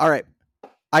 All right.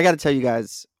 I got to tell you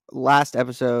guys, last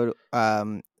episode,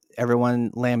 everyone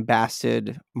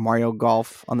lambasted Mario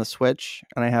Golf on the Switch,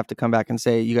 and I have to come back and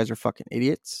say you guys are fucking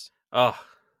idiots. Oh,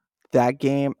 that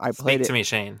game, I played speak it. to me,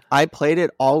 Shane. I played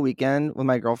it all weekend with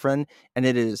my girlfriend, and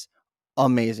it is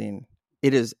amazing.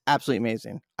 It is absolutely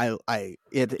amazing.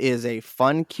 It is a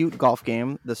fun, cute golf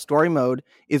game. The story mode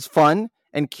is fun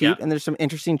and cute, and there's some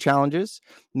interesting challenges.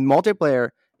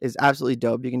 Multiplayer is absolutely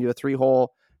dope. You can do a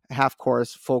 3-hole, half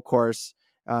course, full course.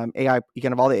 AI. You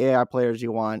can have all the AI players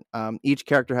you want. Each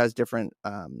character has different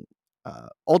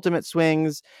ultimate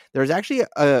swings. There's actually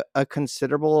a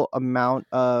considerable amount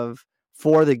of,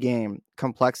 for the game,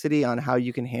 complexity on how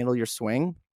you can handle your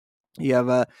swing. You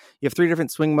have 3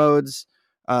 different swing modes: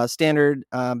 standard,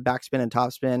 backspin, and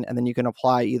topspin, and then you can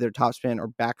apply either topspin or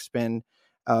backspin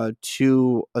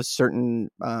to a certain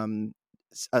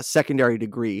a secondary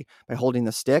degree by holding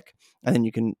the stick, and then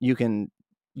you can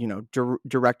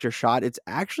direct your shot. It's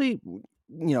actually,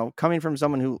 coming from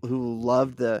someone who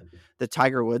loved the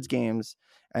Tiger Woods games,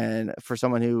 and for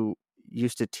someone who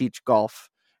used to teach golf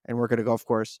and work at a golf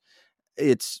course,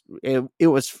 it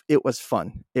was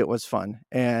fun. It was fun.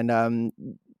 And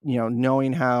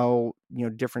knowing how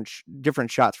different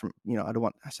shots from,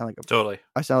 I sound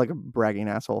like a bragging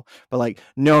asshole, but like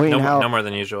knowing no more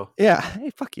than usual. Yeah,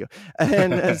 hey, fuck you.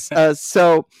 And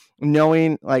so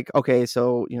knowing like, okay,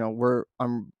 so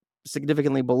I'm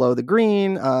significantly below the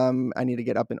green. I need to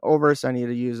get up and over, so I need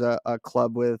to use a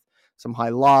club with some high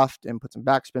loft and put some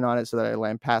backspin on it so that I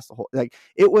land past the hole. Like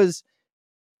it was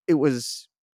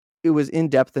in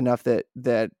depth enough that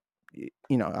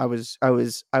I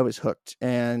was hooked,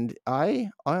 and I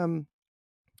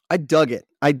dug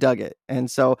it.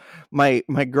 And so my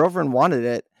girlfriend wanted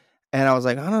it, and I was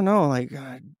like, I don't know, like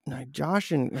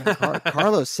Josh and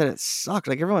Carlos said it sucked,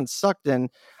 like everyone sucked, and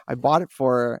I bought it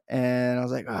for her, and I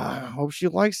was like, I hope she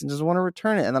likes it and doesn't want to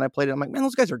return it. And then I played it, I'm like, man,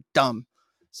 those guys are dumb.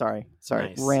 Sorry,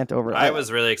 nice. Rant over. I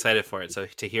was really excited for it, so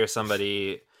to hear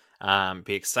somebody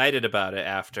be excited about it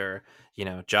after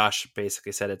Josh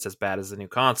basically said it's as bad as the new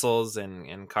consoles,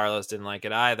 and Carlos didn't like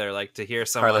it either. Like, to hear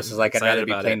someone Carlos is like, I'd rather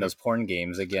be playing those porn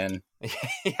games again.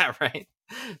 Yeah, right.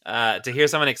 To hear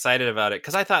someone excited about it,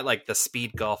 because I thought like the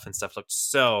speed golf and stuff looked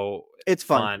so it's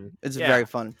fun. It's very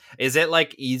fun. Is it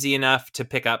like easy enough to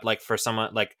pick up, like for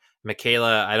someone like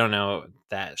Michaela? I don't know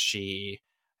that she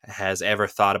has ever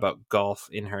thought about golf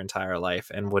in her entire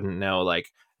life and wouldn't know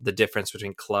like the difference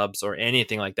between clubs or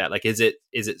anything like that. Like, is it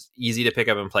easy to pick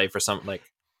up and play for someone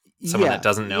that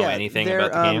doesn't know anything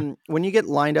about the game? When you get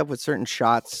lined up with certain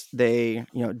shots, they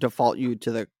default you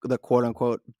to the quote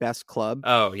unquote best club.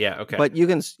 Oh yeah, okay. But you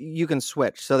can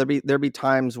switch. So there'd be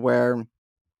times where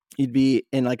you'd be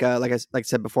in like I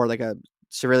said before, like a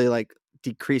severely like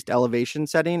decreased elevation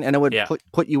setting, and it would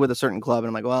put you with a certain club, and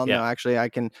I'm like, well, no, actually I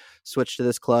can switch to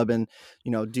this club and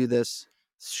do this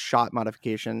shot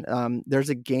modification. There's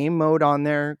a game mode on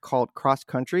there called Cross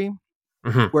Country,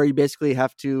 where you basically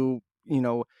have to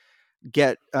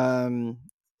get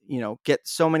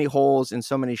so many holes and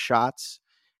so many shots,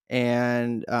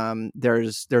 and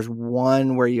there's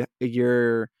one where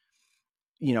you're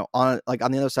on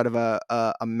the other side of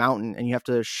a mountain, and you have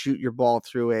to shoot your ball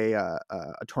through a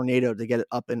tornado to get it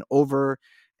up and over.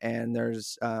 And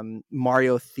there's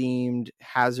Mario themed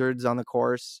hazards on the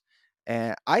course,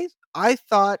 and I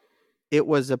thought it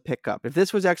was a pickup. If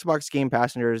this was Xbox Game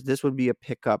Passengers, this would be a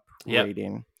pickup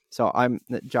rating. So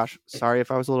Josh, sorry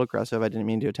if I was a little aggressive. I didn't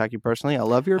mean to attack you personally. I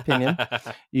love your opinion.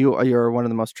 You're one of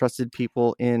the most trusted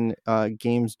people in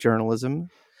games journalism.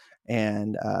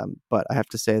 And but I have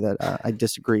to say that I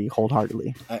disagree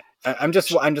wholeheartedly. I'm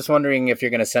just wondering if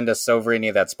you're going to send us over any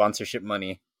of that sponsorship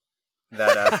money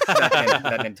that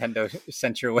that Nintendo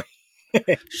sent your way.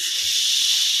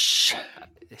 Shh.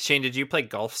 Shane, did you play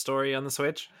Golf Story on the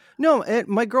Switch? No,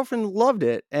 my girlfriend loved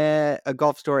it, a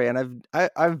Golf Story, and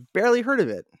I've barely heard of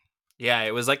it. Yeah,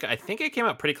 it was like, I think it came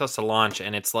out pretty close to launch,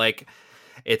 and it's like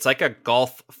a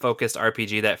golf focused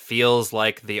RPG that feels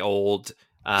like the old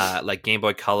like Game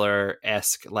Boy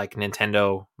Color-esque, like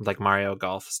Nintendo, like Mario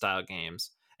Golf style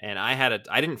games. And I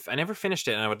never finished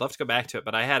it, and I would love to go back to it,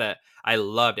 but I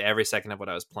loved every second of what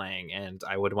I was playing, and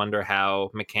I would wonder how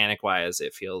mechanic wise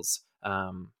it feels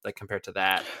like compared to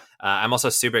that. I'm also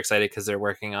super excited because they're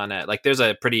working on it. Like, there's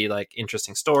a pretty like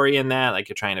interesting story in that. Like,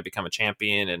 you're trying to become a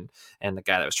champion, and the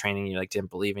guy that was training you like didn't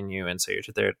believe in you, and so you're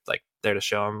there to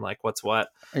show him like what's what.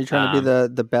 Are you trying to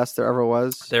be the best there ever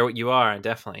was? There you are,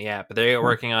 definitely, yeah. But they're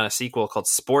working on a sequel called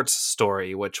Sports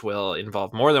Story, which will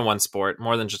involve more than one sport,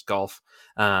 more than just golf.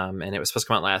 And it was supposed to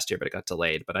come out last year, but it got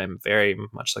delayed. But I'm very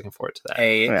much looking forward to that.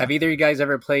 Hey, have either of you guys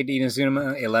ever played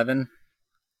Inazuma 11?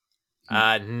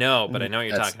 No, but I know what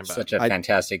you're talking about. Such a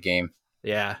fantastic game.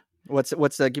 Yeah. What's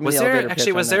give me was the there elevator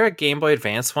pitch was on there that? a Game Boy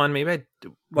Advance one? Maybe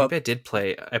I did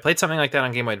play. I played something like that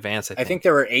on Game Boy Advance. I think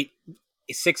there were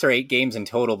 6 or 8 games in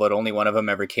total, but only one of them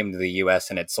ever came to the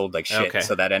US, and it sold like shit. Okay.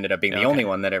 So that ended up being the only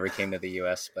one that ever came to the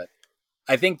US. But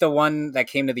I think the one that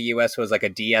came to the US was like a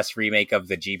DS remake of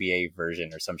the GBA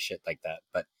version or some shit like that.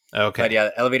 But yeah,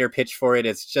 the elevator pitch for it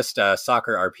is just a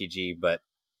soccer RPG. But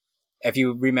if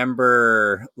you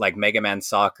remember like Mega Man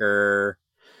Soccer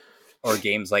or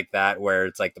games like that, where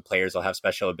it's like the players will have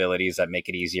special abilities that make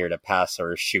it easier to pass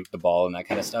or shoot the ball and that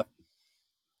kind of stuff.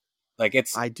 Like,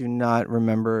 I do not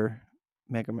remember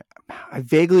Mega Man.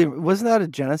 Wasn't that a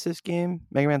Genesis game,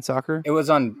 Mega Man Soccer? It was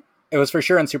for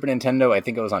sure on Super Nintendo. I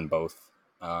think it was on both.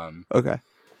 Okay.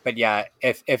 But yeah,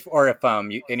 if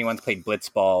anyone's played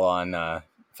Blitzball on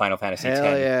Final Fantasy X,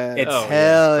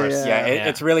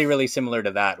 it's really, really similar to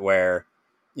that, where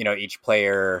each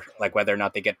player, like whether or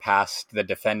not they get past the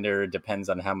defender depends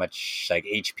on how much like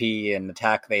HP and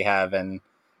attack they have, and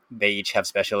they each have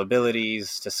special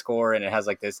abilities to score, and it has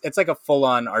like this. It's like a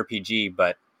full-on RPG,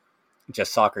 but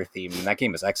just soccer themed. And that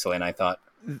game was excellent, I thought.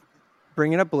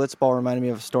 Bringing up Blitzball reminded me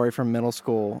of a story from middle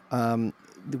school.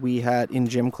 We had in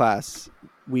gym class,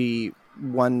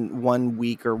 one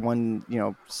week or one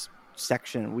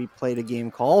section, we played a game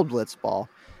called Blitzball,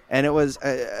 and it was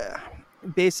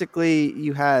basically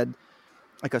you had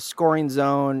like a scoring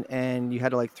zone, and you had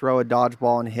to like throw a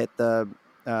dodgeball and hit the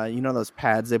those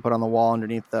pads they put on the wall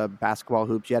underneath the basketball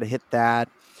hoops. You had to hit that,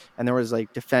 and there was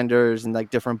like defenders and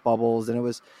like different bubbles, and it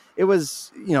was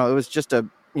just a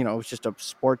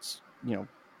sports,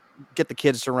 get the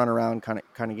kids to run around kind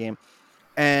of game.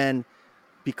 And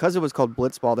because it was called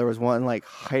Blitzball, there was one like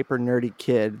hyper nerdy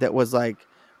kid that was like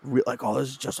oh, this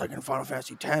is just like in Final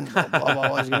Fantasy X, blah blah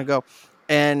blah, he's gonna go.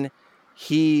 And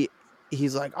he's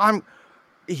like,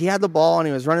 he had the ball and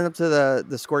he was running up to the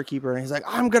scorekeeper, and he's like,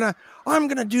 I'm gonna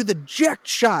do the eject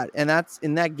shot. And that's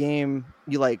in that game,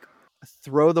 you like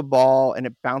throw the ball and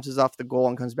it bounces off the goal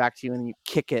and comes back to you, and you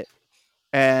kick it.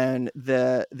 And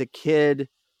the kid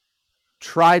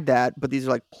tried that, but these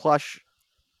are like plush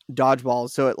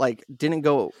dodgeballs, so it like didn't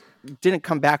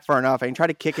come back far enough, and he tried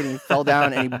to kick it and he fell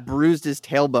down and he bruised his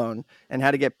tailbone and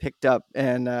had to get picked up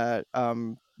and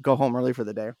go home early for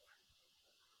the day.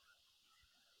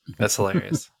 That's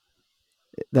hilarious.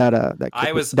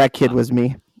 That kid was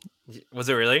me. Was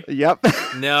it really? Yep.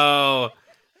 No.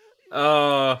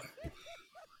 Oh,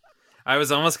 I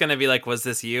was almost gonna be like, was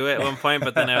this you at one point?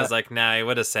 But then I was like, nah, I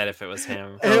would have said if it was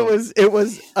him. It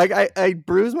was like I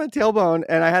bruised my tailbone,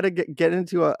 and I had to get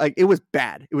into it was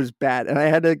bad, and I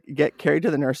had to get carried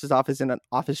to the nurse's office in an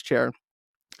office chair.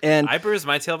 And I bruised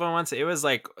my tailbone once. It was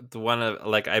like one of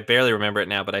like, I barely remember it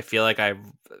now, but I feel like I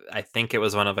think it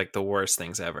was one of like the worst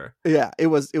things ever. Yeah, it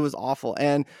was awful.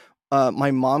 And my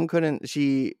mom couldn't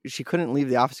couldn't leave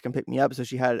the office to come pick me up, so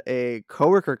she had a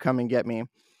coworker come and get me.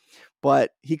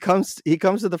 But he comes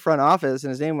to the front office, and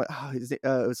his name was it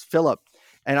was Philip,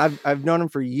 and I've known him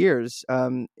for years.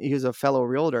 He was a fellow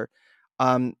realtor.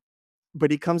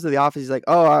 but he comes to the office. He's like,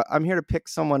 "Oh, I'm here to pick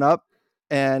someone up,"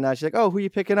 and she's like, "Oh, who are you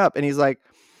picking up?" And he's like,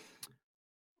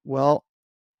 "Well,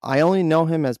 I only know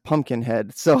him as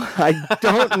Pumpkinhead, so I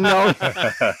don't know.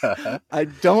 I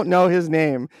don't know his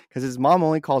name because his mom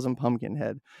only calls him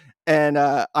Pumpkinhead." And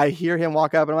I hear him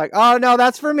walk up, and I'm like, "Oh no,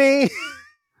 that's for me."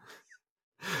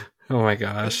 Oh my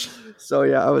gosh! So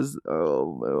yeah, I was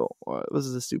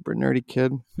a super nerdy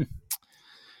kid.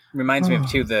 Reminds me of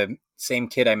too the same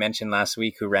kid I mentioned last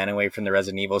week who ran away from the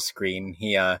Resident Evil screen.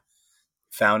 He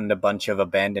found a bunch of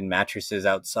abandoned mattresses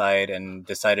outside and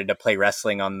decided to play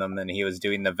wrestling on them, and he was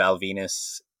doing the Val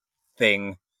Venus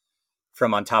thing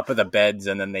from on top of the beds,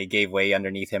 and then they gave way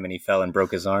underneath him and he fell and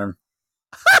broke his arm.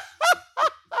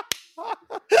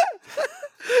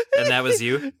 And that was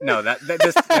you? No,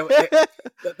 the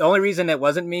only reason it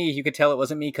wasn't me, you could tell it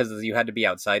wasn't me because you had to be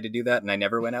outside to do that, and I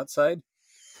never went outside.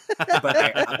 but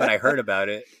I heard about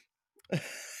it.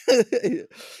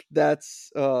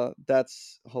 That's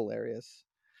hilarious.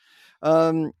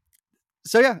 So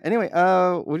yeah, anyway,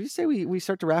 what do you say we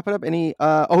start to wrap it up?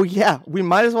 Oh yeah, we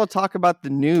might as well talk about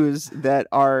the news that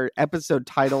our episode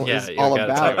title is all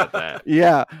about. Talk about that.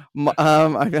 Yeah.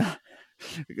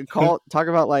 Talk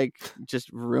about like just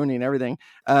ruining everything.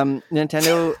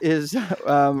 Nintendo is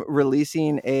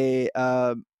releasing a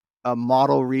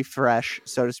model refresh,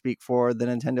 so to speak, for the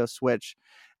Nintendo Switch,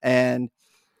 and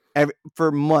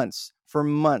for months,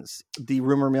 the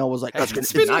rumor mill was like,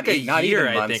 it's been like a year.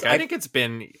 I think it's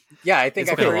been. Yeah, I think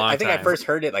I first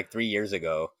heard it like 3 years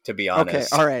ago. To be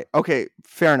honest. Okay,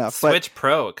 fair enough. Switch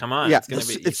Pro, come on, yeah, it's gonna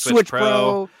be it's Switch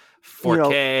Pro.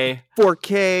 4K.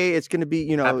 4K. It's going to be,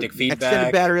 haptic feedback,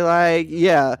 extended battery life.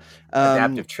 Yeah.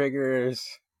 Adaptive triggers.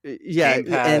 Yeah.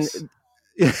 Game Pass. And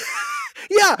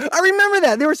yeah, I remember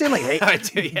that. They were saying like, hey,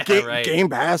 right. Game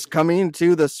Pass coming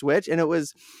to the Switch. And it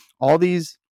was all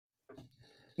these,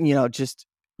 just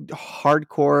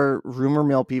hardcore rumor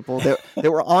mill people that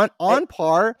were on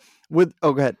par with.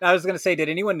 Oh, go ahead. I was going to say, did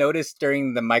anyone notice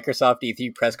during the Microsoft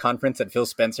E3 press conference that Phil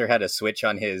Spencer had a Switch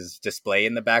on his display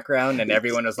in the background, and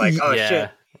everyone was like, "Oh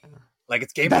shit!" Like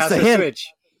it's Game Pass for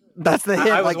Switch. That's the hint.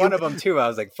 I was one of them too. I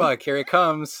was like, "Fuck, here it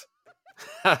comes."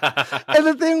 And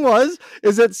the thing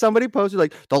is that somebody posted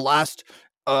like the last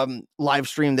live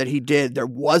stream that he did, there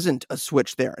wasn't a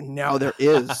Switch there, and now there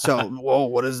is. So, whoa,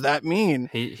 what does that mean?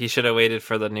 He should have waited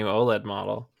for the new OLED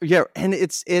model. Yeah, and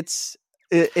it's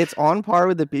on par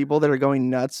with the people that are going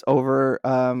nuts over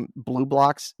blue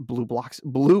box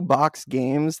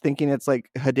games, thinking it's like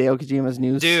Hideo Kojima's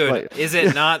new. Dude, is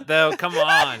it not though? Come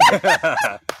on.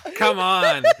 Come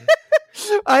on.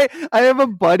 I have a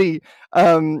buddy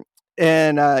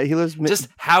and he lives just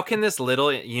how can this little,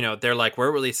 they're like,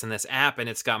 we're releasing this app and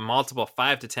it's got multiple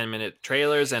 5 to 10 minute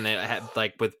trailers, and it had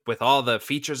like with all the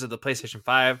features of the PlayStation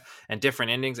 5 and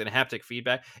different endings and haptic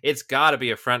feedback, it's got to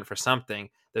be a front for something.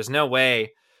 There's no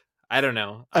way. I don't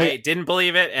know. I didn't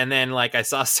believe it, and then like I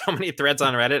saw so many threads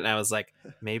on Reddit, and I was like,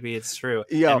 maybe it's true.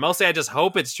 Yeah. And mostly I just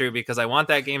hope it's true because I want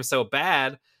that game so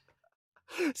bad.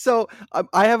 So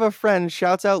I have a friend,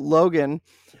 shouts out Logan,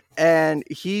 and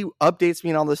he updates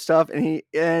me on all this stuff.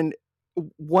 And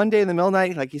one day in the middle of the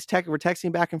night, like we're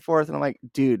texting back and forth, and I'm like,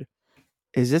 dude,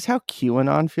 is this how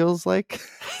QAnon feels like?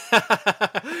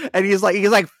 And he's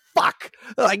like, fuck.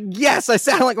 Like, yes, I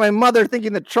sound like my mother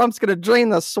thinking that Trump's gonna drain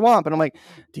the swamp. And I'm like,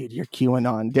 dude, you're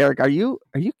QAnon. Derek, are you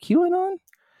QAnon?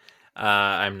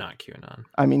 I'm not QAnon.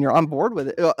 I mean, you're on board with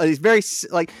it. It's very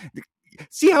like,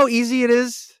 see how easy it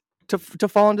is to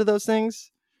fall into those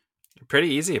things. Pretty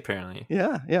easy, apparently.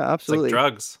 Yeah, absolutely. It's like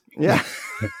drugs. Yeah.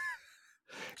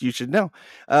 You should know.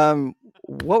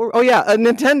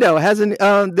 Nintendo has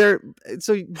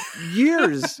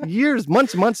years,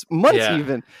 months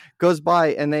even goes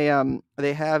by, and they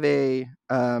have a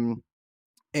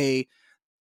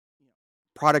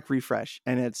product refresh,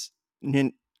 and it's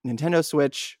Nintendo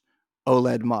Switch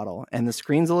OLED model, and the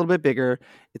screen's a little bit bigger.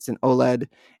 It's an OLED,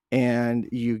 and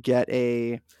you get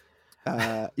a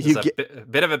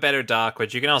bit of a better dock,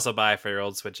 which you can also buy for your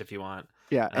old Switch if you want.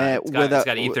 Yeah, it's got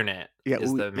Ethernet.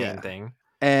 Is the main thing,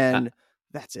 and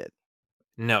that's it.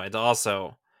 No, it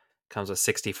also comes with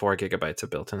 64 gigabytes of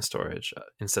built-in storage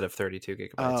instead of 32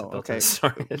 gigabytes of built-in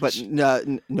storage. But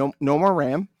no more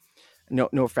RAM,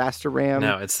 no faster RAM.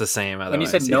 No, it's the same. When you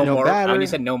said no more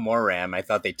RAM, I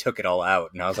thought they took it all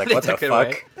out, and I was like, "What the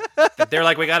fuck?" They're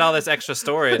like, "We got all this extra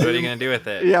storage. What are you gonna do with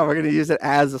it?" Yeah, we're gonna use it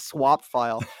as a swap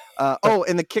file.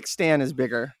 And the kickstand is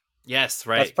bigger. Yes,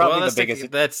 right. That's probably the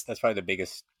biggest. That's probably the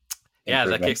biggest. Yeah,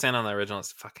 the kickstand on the original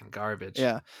is fucking garbage.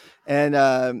 Yeah,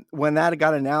 and when that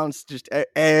got announced, just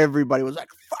everybody was like,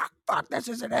 fuck, this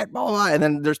isn't it, blah, blah. And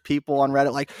then there's people on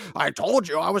Reddit like, I told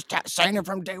you, I was saying it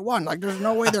from day one. Like, there's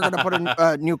no way they're going to put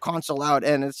a new console out.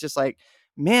 And it's just like,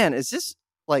 man, is this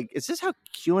how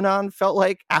QAnon felt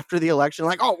like after the election?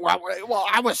 Like, oh, well,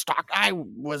 I was stuck. I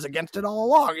was against it all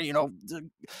along.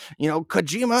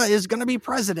 Kojima is going to be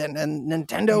president and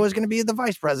Nintendo is going to be the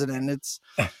vice president. It's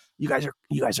you guys are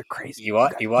crazy.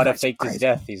 Iwata faked his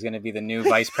death. He's going to be the new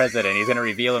vice president. He's going to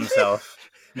reveal himself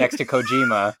next to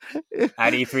Kojima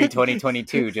at E3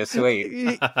 2022. Just wait.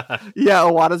 Yeah,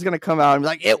 Iwata's going to come out and be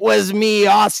like, it was me,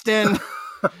 Austin.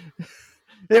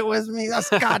 It was me. That's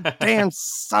goddamn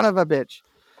son of a bitch.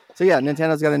 So yeah,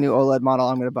 Nintendo's got a new OLED model.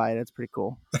 I'm going to buy it. It's pretty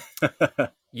cool.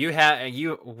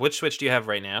 Which Switch do you have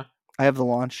right now? I have the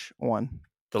launch one.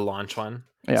 The launch one.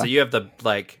 Yeah. So you have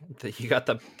you got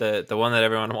the one that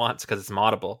everyone wants because it's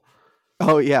moddable.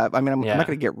 Oh yeah. I mean, I'm not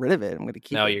going to get rid of it. I'm going to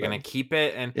keep it. No, you're going to keep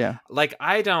it. And yeah, like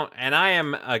I don't, and I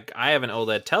have an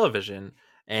OLED television,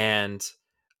 and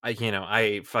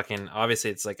I fucking, obviously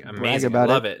it's like amazing. I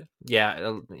love it.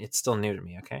 Yeah. It's still new to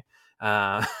me. Okay.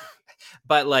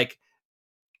 But like,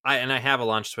 I have a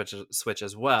launch switch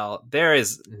as well. There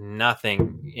is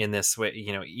nothing in this Switch,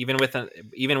 even with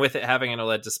it having an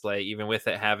OLED display, even with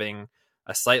it having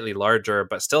a slightly larger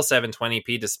but still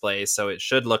 720p display, so it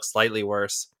should look slightly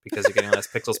worse because you're getting less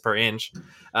pixels per inch.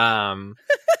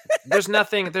 There's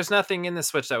nothing in the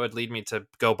Switch that would lead me to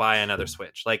go buy another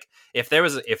Switch. Like if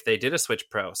they did a Switch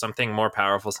Pro, something more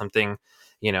powerful, something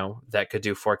that could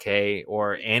do 4K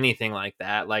or anything like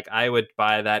that, like I would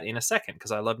buy that in a second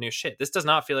because I love new shit. This does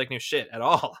not feel like new shit at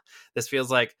all. This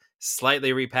feels like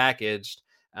slightly repackaged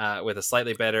with a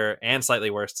slightly better and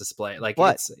slightly worse display. Like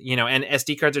what? It's and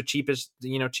SD cards are cheap as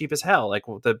hell. Like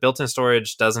the built-in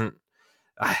storage doesn't.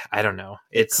 I don't know.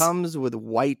 It comes with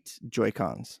white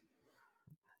Joy-Cons.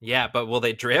 Yeah, but will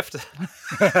they drift?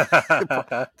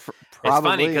 Probably. It's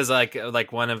funny because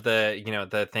like one of the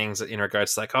the things in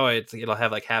regards to like it'll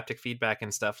have like haptic feedback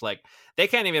and stuff. Like they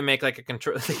can't even make like a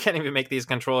control. They can't even make these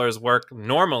controllers work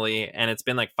normally, and it's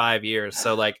been like 5 years.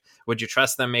 So like, would you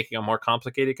trust them making a more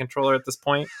complicated controller at this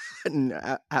point?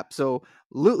 No,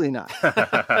 absolutely not.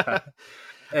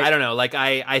 I don't know. Like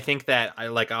I think that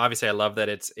obviously I love that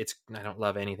it's I don't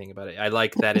love anything about it. I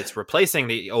like that it's replacing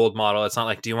the old model. It's not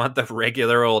like, do you want the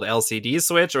regular old LCD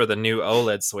Switch or the new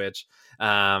OLED Switch?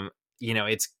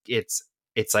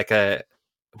 It's like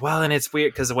and it's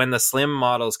weird because when the slim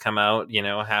models come out,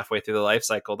 halfway through the life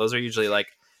cycle, those are usually like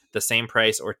the same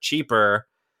price or cheaper.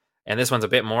 And this one's a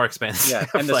bit more expensive. Yeah.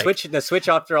 And the Switch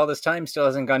after all this time still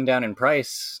hasn't gone down in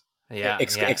price. Yeah,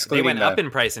 they went up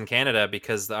in price in Canada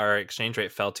because our exchange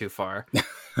rate fell too far.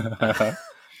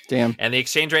 Damn. And the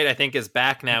exchange rate I think is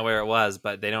back now where it was,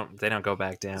 but they don't go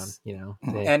back down.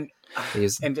 And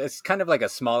it's kind of like a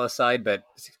small aside, but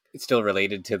it's still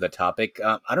related to the topic.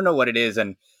 I don't know what it is,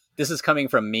 and this is coming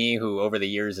from me, who over the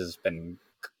years has been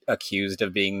accused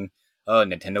of being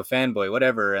Nintendo fanboy,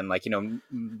 whatever, and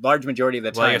large majority of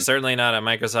the time. Well, you're certainly not a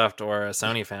Microsoft or a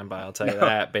Sony fanboy, I'll tell you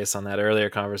that, based on that earlier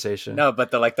conversation. No, but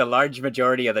the large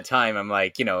majority of the time, I'm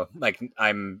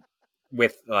I'm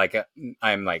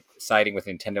siding with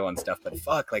Nintendo on stuff, but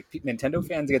fuck, Nintendo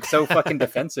fans get so fucking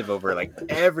defensive over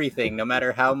everything, no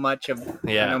matter how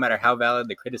valid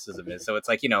the criticism is. So it's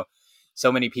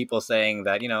so many people saying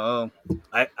that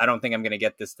I don't think I'm gonna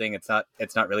get this thing. It's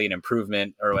not really an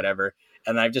improvement or whatever.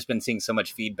 And I've just been seeing so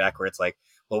much feedback where it's like,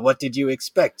 well, what did you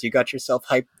expect? You got yourself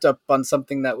hyped up on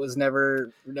something that was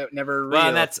never real. Well,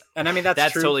 and that's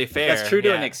true. Totally fair. That's true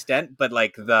to an extent, but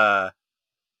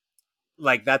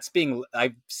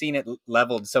I've seen it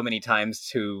leveled so many times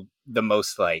to the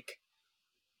most I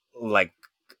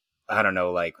don't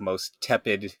know, most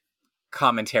tepid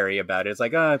commentary about it. It's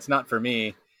like, it's not for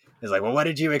me. It's like, well, what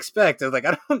did you expect? I was like,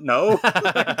 I don't know.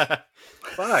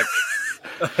 Fuck.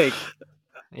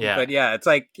 Yeah. But yeah, it's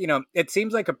it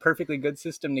seems like a perfectly good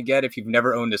system to get if you've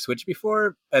never owned a Switch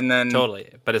before, and then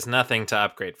totally, but it's nothing to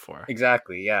upgrade for.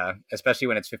 Exactly, yeah. Especially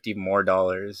when it's $50 more,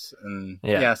 and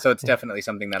so it's definitely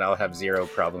something that I'll have zero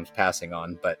problems passing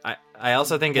on. But I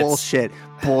also think it's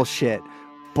bullshit.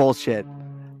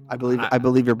 I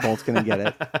believe you're both gonna get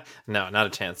it. No, not a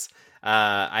chance.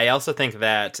 I also think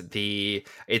that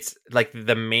it's like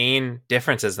the main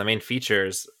differences, the main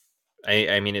features.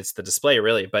 I mean, it's the display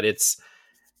really, but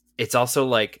it's also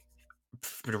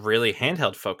really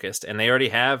handheld focused, and they already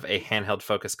have a handheld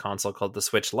focused console called the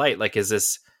Switch Lite. Like, is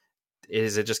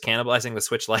it just cannibalizing the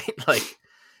Switch Lite?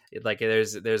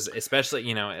 There's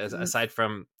especially, aside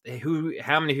from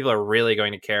how many people are really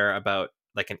going to care about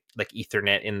like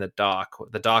Ethernet in the dock,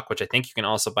 which I think you can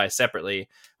also buy separately,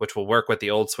 which will work with the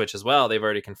old Switch as well. They've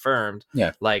already confirmed.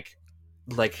 Yeah.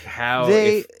 like how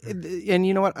and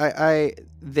you know what,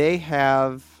 they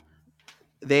have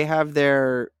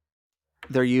their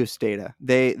use data.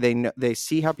 They know, they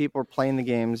see how people are playing the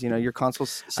games. You know, your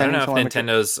console's I don't sending know if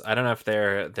Nintendo's. I don't know if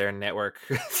their network.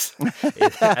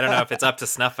 I don't know if it's up to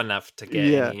snuff enough to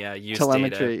get any use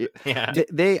telemetry. data. Yeah,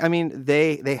 they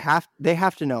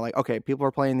have to know, like, okay, people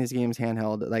are playing these games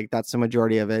handheld. Like that's the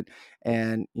majority of it,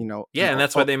 and and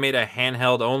that's why they made a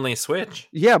handheld only Switch.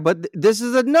 Yeah, but this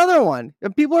is another one.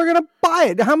 And people are gonna buy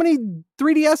it. How many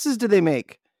 3DSs do they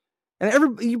make?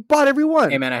 And you bought every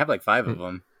one. Hey man, I have like 5 of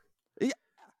them.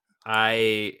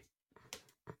 I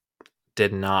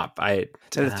did not. I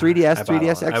the 3DS,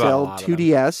 3DS XL,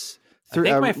 2DS. I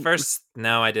think my first.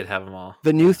 No, I did have them all.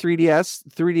 The new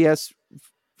 3DS,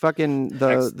 fucking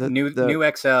the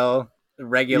new XL,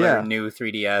 regular new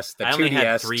 3DS, the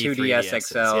 2DS, 2DS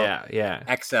XL,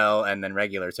 XL, and then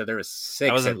regular. So there was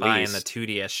 6. I wasn't buying the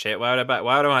 2DS shit. Why would I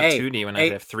want 2D when I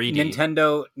have 3D?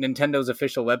 Nintendo's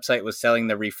official website was selling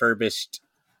the refurbished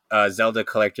Zelda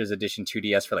Collector's Edition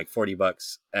 2DS for like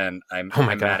 $40, and I'm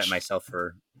mad at myself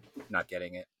for not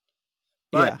getting it.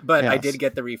 But I did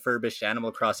get the refurbished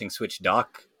Animal Crossing Switch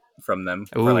dock from them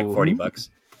for like $40.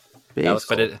 That was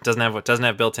cool. But it doesn't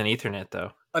have built-in Ethernet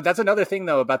though. That's another thing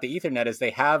though about the Ethernet is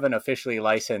they have an officially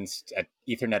licensed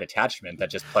Ethernet attachment that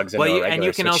just plugs into a regular and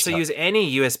you can Switch also dock. use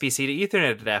any USB-C to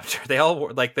Ethernet adapter. They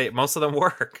all most of them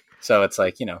work. So it's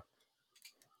like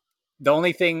the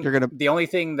only thing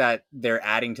that they're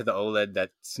adding to the OLED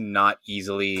that's not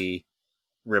easily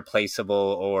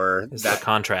replaceable or is the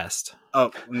contrast.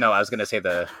 Oh no, I was gonna say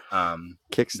the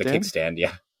kickstand. The kickstand,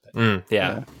 yeah.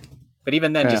 Yeah. But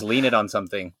even then, just lean it on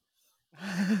something.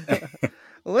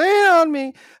 Lay on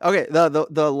me. Okay,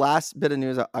 the last bit of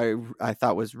news I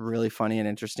thought was really funny and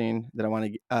interesting that I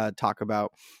want to talk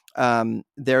about.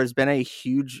 There's been a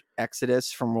huge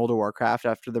exodus from World of Warcraft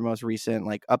after their most recent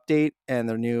update and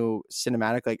their new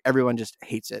cinematic. Like everyone just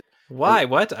hates it. Why?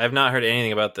 What? I've not heard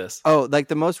anything about this. Oh, like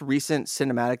the most recent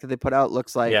cinematic that they put out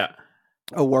looks like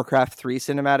a Warcraft 3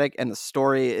 cinematic, and the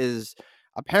story is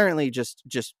apparently just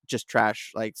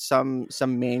trash. Like some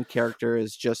main character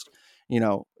is just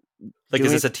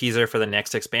is this a teaser for the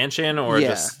next expansion or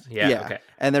just okay?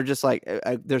 And they're just like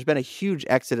there's been a huge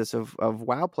exodus of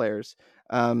WoW players,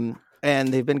 and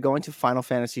they've been going to Final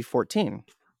Fantasy 14,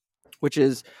 which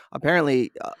is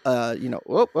apparently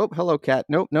hello cat,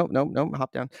 nope,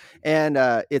 hop down,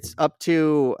 and it's up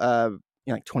to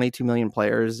 22 million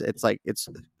players. It's like it's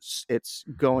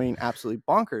going absolutely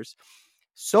bonkers,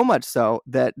 so much so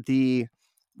that the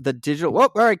digital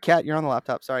all right, cat, you're on the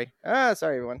laptop, sorry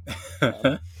everyone.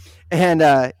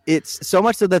 And it's so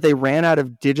much so that they ran out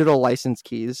of digital license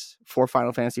keys for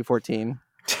Final Fantasy 14.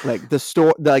 Like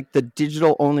the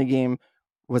digital only game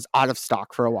was out of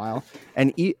stock for a while.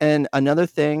 And another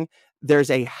thing,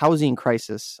 there's a housing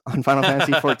crisis on Final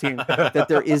Fantasy 14 that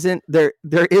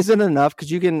there isn't enough, because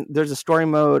there's a story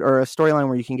mode or a storyline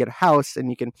where you can get a house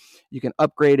and you can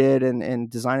upgrade it and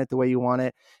design it the way you want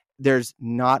it. There's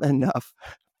not enough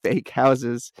fake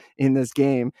houses in this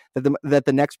game that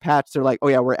the next patch they're like, oh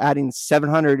yeah, we're adding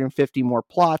 750 more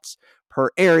plots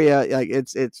per area. Like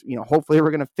it's hopefully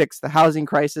we're gonna fix the housing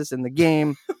crisis in the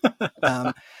game.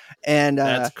 And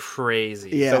that's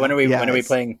crazy. Yeah. So when are we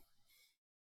playing?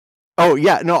 Oh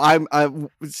yeah, no, I'm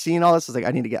seeing all this. Is like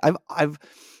I need to get. I've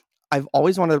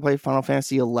always wanted to play Final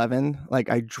Fantasy 11.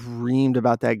 Like I dreamed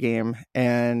about that game,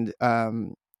 and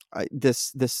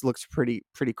this looks pretty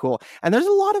cool. And there's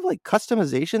a lot of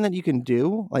customization that you can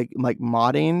do, like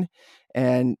modding,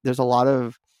 and there's a lot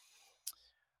of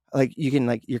you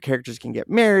can your characters can get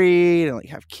married and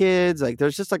have kids. Like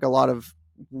there's just a lot of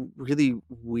really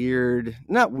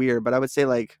not weird, but I would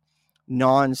say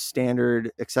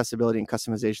non-standard accessibility and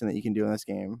customization that you can do in this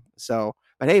game. So,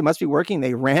 but hey, it must be working.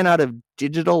 They ran out of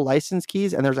digital license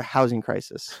keys and there's a housing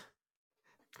crisis.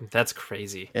 That's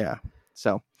crazy. Yeah.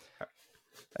 So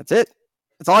that's it.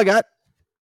 That's all I got.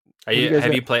 Are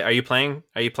you playing it?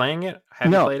 Have you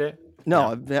played it?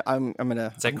 No. I'm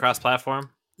gonna. Is that cross-platform?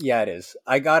 Yeah, it is.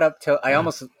 I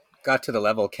almost got to the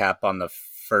level cap on the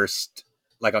first,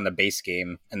 on the base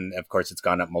game, and of course it's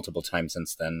gone up multiple times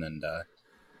since then. And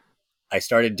I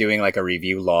started doing a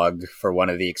review log for one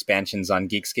of the expansions on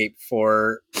Geekscape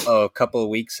for a couple of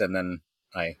weeks, and then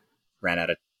I ran out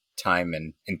of time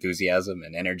and enthusiasm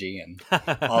and energy and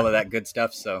all of that good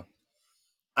stuff. So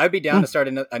I'd be down to start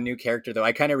a new character, though.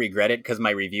 I kind of regret it because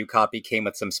my review copy came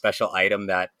with some special item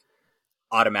that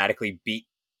automatically beat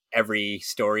every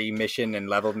story mission and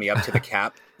leveled me up to the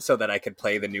cap so that I could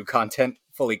play the new content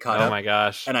fully caught up. Oh my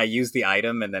gosh. And I used the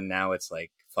item, and then now it's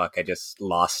fuck, I just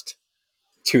lost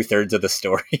 2/3 of the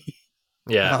story.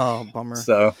 Yeah. Oh, bummer.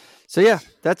 So So yeah,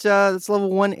 that's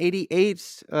level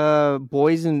 188.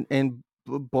 Boys and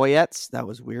boyettes. That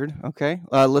was weird. Okay,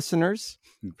 listeners,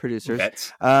 producers,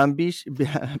 Bets.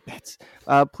 bets.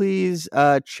 Please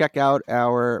check out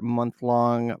our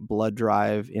month-long blood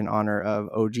drive in honor of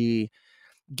OG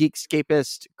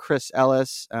Geekscapist Chris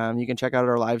Ellis. You can check out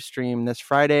our live stream this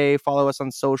Friday. Follow us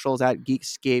on socials at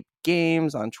Geekscape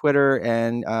Games on Twitter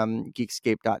and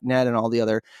geekscape.net and all the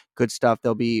other good stuff.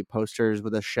 There'll be posters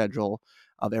with a schedule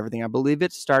of everything. I believe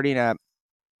it's starting at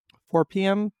 4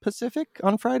 p.m. Pacific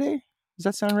on Friday. Does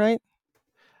that sound right?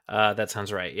 That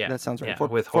sounds right. Yeah, that sounds right. Yeah.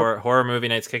 With horror movie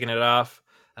nights kicking it off.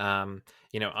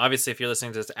 Obviously, if you're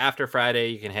listening to this after Friday,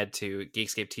 you can head to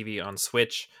Geekscape TV on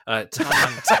Switch, on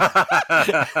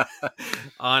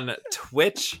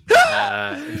Twitch,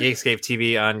 Geekscape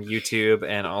TV on YouTube,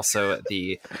 and also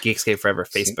the Geekscape Forever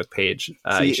Facebook page.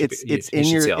 It's in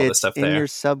your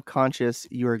subconscious.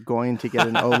 You are going to get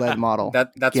an OLED model.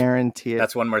 That's guaranteed.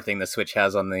 That's one more thing the Switch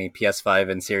has on the PS5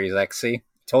 and Series XC.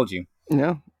 Told you.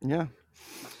 Yeah.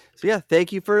 So yeah,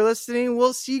 thank you for listening.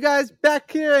 We'll see you guys back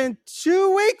here in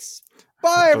 2 weeks.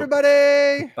 Bye,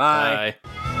 everybody. Bye.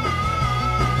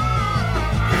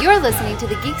 You're listening to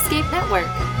the Geekscape Network.